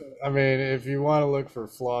there's, pedestal. I mean, if you want to look for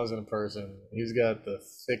flaws in a person, he's got the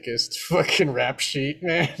thickest fucking rap sheet,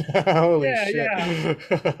 man. Holy Yeah, shit. yeah.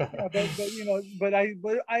 Yeah, but you know, but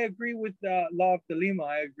I agree with Law of Thelema.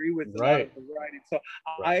 I agree with a lot of Right, the writing. So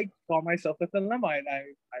right, I call myself a Thelemite.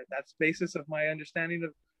 That's basis of my understanding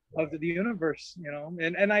of right, the universe. You know,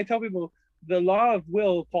 and I tell people the law of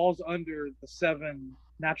will falls under the seven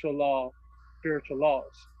natural law, spiritual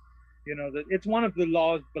laws. You know that it's one of the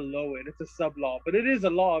laws below it. It's a sub law, but it is a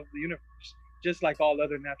law of the universe, just like all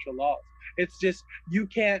other natural laws. It's just you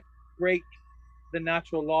can't break the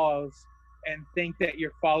natural laws and think that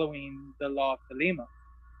you're following the law of Thelema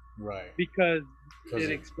right. because Because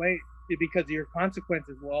it of, explains because your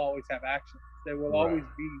consequences will always have actions. right,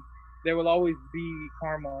 There will always be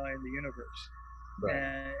karma in the universe, right.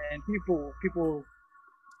 and people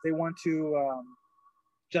they want to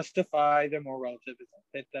justify their moral relativism.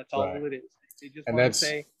 That's all Right. it is. They just And want to that's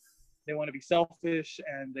say they want to be selfish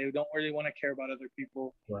and they don't really want to care about other people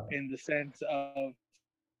right. in the sense of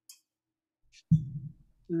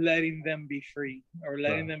letting them be free or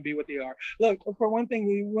letting Right. them be what they are. Look, for one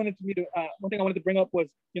thing, one thing I wanted to bring up was,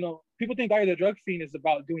 you know, people think Diary of the Drug Fiend is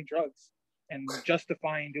about doing drugs and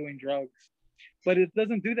justifying doing drugs, but it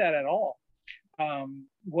doesn't do that at all.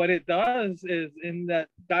 What it does is in that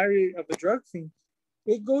Diary of the Drug Fiend,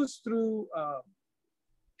 it goes through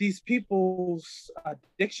these people's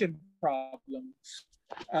addiction problems,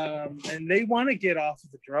 and they want to get off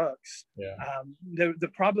of the drugs. Yeah. The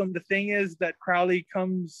problem, the thing is that Crowley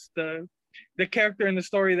comes the character in the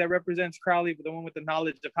story that represents Crowley, but the one with the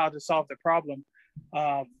knowledge of how to solve the problem,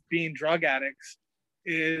 being drug addicts,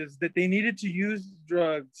 is that they needed to use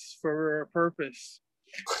drugs for a purpose.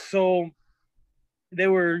 So they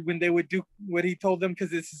were when they would do what he told them, because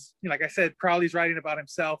this is, you know, like I said, Crowley's writing about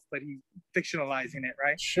himself, but he's fictionalizing it,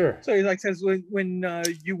 right? Sure. So he like says when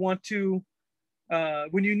you want to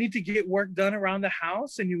when you need to get work done around the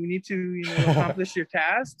house and you need to, you know, accomplish your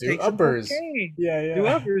task, Do take uppers. some cocaine. Yeah, yeah. Do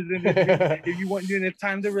uppers. And if you want during the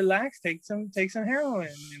time to relax, take some heroin,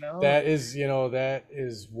 you know. That is, you know,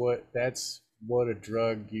 that's what a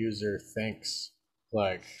drug user thinks.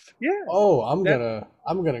 Like, Yeah. oh, That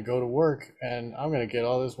I'm gonna go to work and I'm gonna get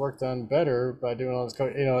all this work done better by doing all this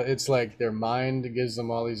you know, it's like their mind gives them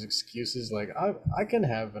all these excuses, like I can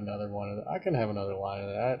have another one of that. I can have another line of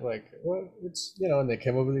that, like, well, it's, you know, and they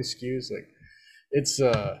come up with an excuse, like it's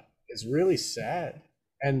really sad.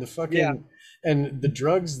 And the yeah. fucking, and the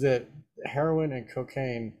drugs that heroin and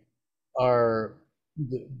cocaine are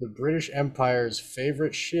the British Empire's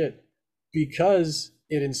favorite shit because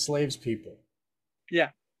it enslaves people. Yeah.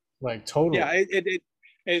 Like totally. Yeah.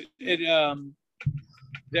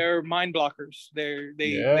 They're mind blockers.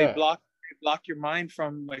 They block your mind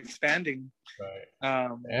from expanding. Right.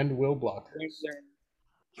 And will blockers.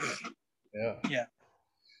 Yeah. Yeah.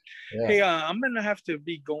 Yeah. Hey, I'm gonna have to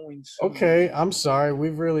be going soon. Okay, I'm sorry.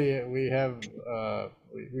 We've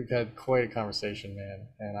had quite a conversation, man,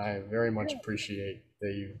 and I very much appreciate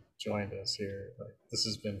that you joined us here. Like, this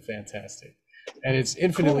has been fantastic, and it's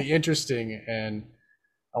infinitely interesting, and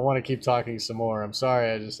I want to keep talking some more. I'm sorry,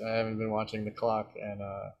 I haven't been watching the clock, and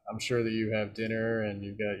I'm sure that you have dinner and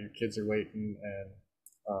your kids are waiting, and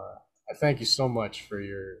I thank you so much for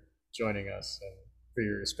your joining us and for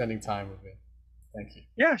your spending time with me. Thank you.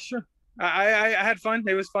 Yeah, sure. I had fun.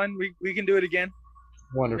 It was fun. We can do it again.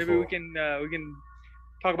 Wonderful. Maybe we can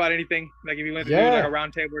talk about anything. Like if you want to do like a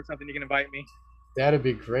round table or something, you can invite me. That'd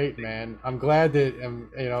be great, man. I'm glad that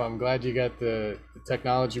I'm glad you got the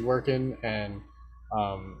technology working, and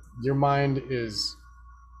your mind is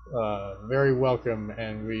very welcome,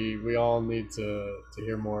 and we all need to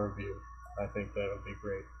hear more of you. I think that would be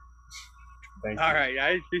great. Thank you. All right, I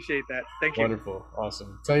appreciate that. Thank you. Wonderful,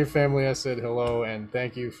 awesome. Tell your family I said hello, and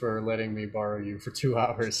thank you for letting me borrow you for 2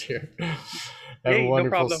 hours here. Have a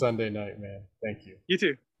wonderful Sunday night, man. Thank you. You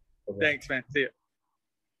too. Bye-bye. Thanks, man. See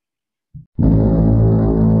you.